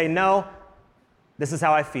and say, no, this is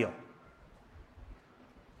how I feel?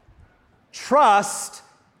 Trust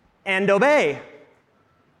and obey,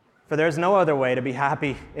 for there's no other way to be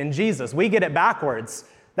happy in Jesus. We get it backwards.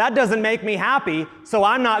 That doesn't make me happy, so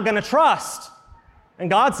I'm not going to trust. And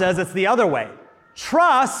God says it's the other way.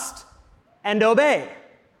 Trust and obey.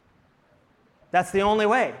 That's the only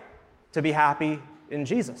way to be happy in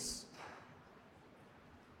Jesus.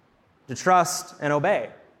 To trust and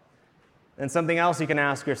obey. And something else you can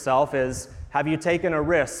ask yourself is, have you taken a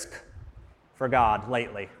risk for God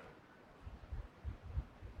lately?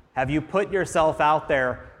 Have you put yourself out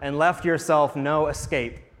there and left yourself no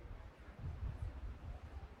escape?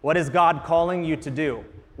 What is God calling you to do?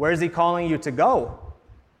 Where is He calling you to go?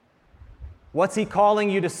 What's He calling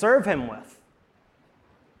you to serve Him with?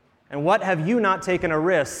 And what have you not taken a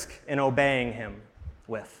risk in obeying Him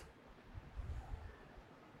with?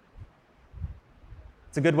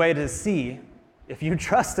 It's a good way to see if you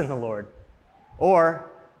trust in the Lord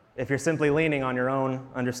or if you're simply leaning on your own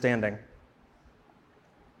understanding.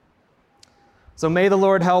 So may the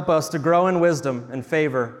Lord help us to grow in wisdom and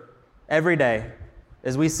favor every day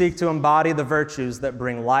as we seek to embody the virtues that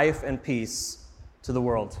bring life and peace to the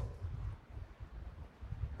world.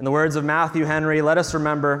 In the words of Matthew Henry, let us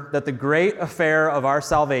remember that the great affair of our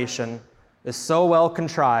salvation is so well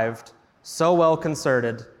contrived, so well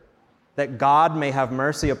concerted, that God may have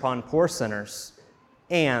mercy upon poor sinners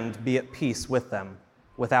and be at peace with them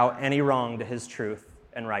without any wrong to His truth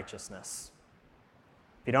and righteousness.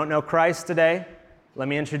 If you don't know Christ today, let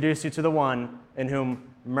me introduce you to the one in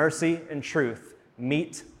whom mercy and truth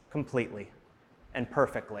meet completely and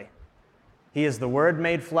perfectly. He is the Word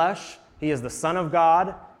made flesh. He is the Son of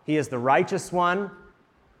God. He is the righteous one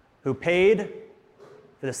who paid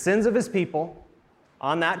for the sins of His people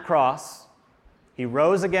on that cross. He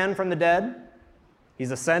rose again from the dead.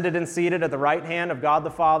 He's ascended and seated at the right hand of God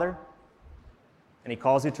the Father. And He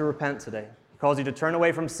calls you to repent today. He calls you to turn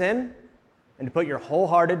away from sin and to put your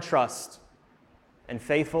wholehearted trust and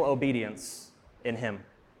faithful obedience in Him.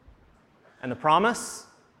 And the promise,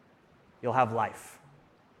 you'll have life.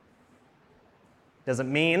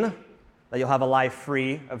 Doesn't mean that you'll have a life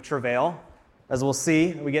free of travail. As we'll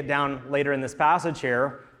see, we get down later in this passage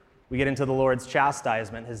here, we get into the Lord's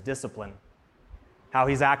chastisement, His discipline. How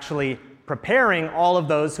He's actually preparing all of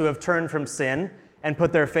those who have turned from sin and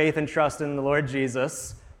put their faith and trust in the Lord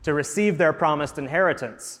Jesus to receive their promised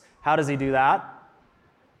inheritance. How does He do that?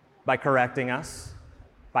 By correcting us,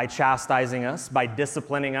 by chastising us, by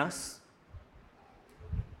disciplining us.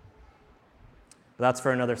 But that's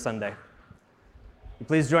for another Sunday.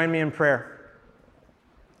 Please join me in prayer.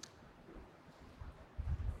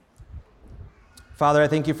 Father, I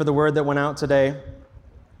thank You for the word that went out today.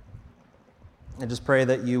 I just pray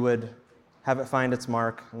that You would have it find its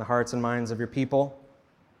mark in the hearts and minds of Your people.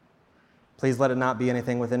 Please let it not be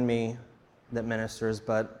anything within me that ministers,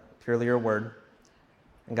 but purely Your word.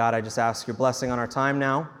 And God, I just ask Your blessing on our time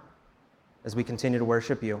now as we continue to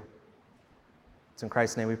worship You. It's in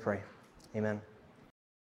Christ's name we pray. Amen.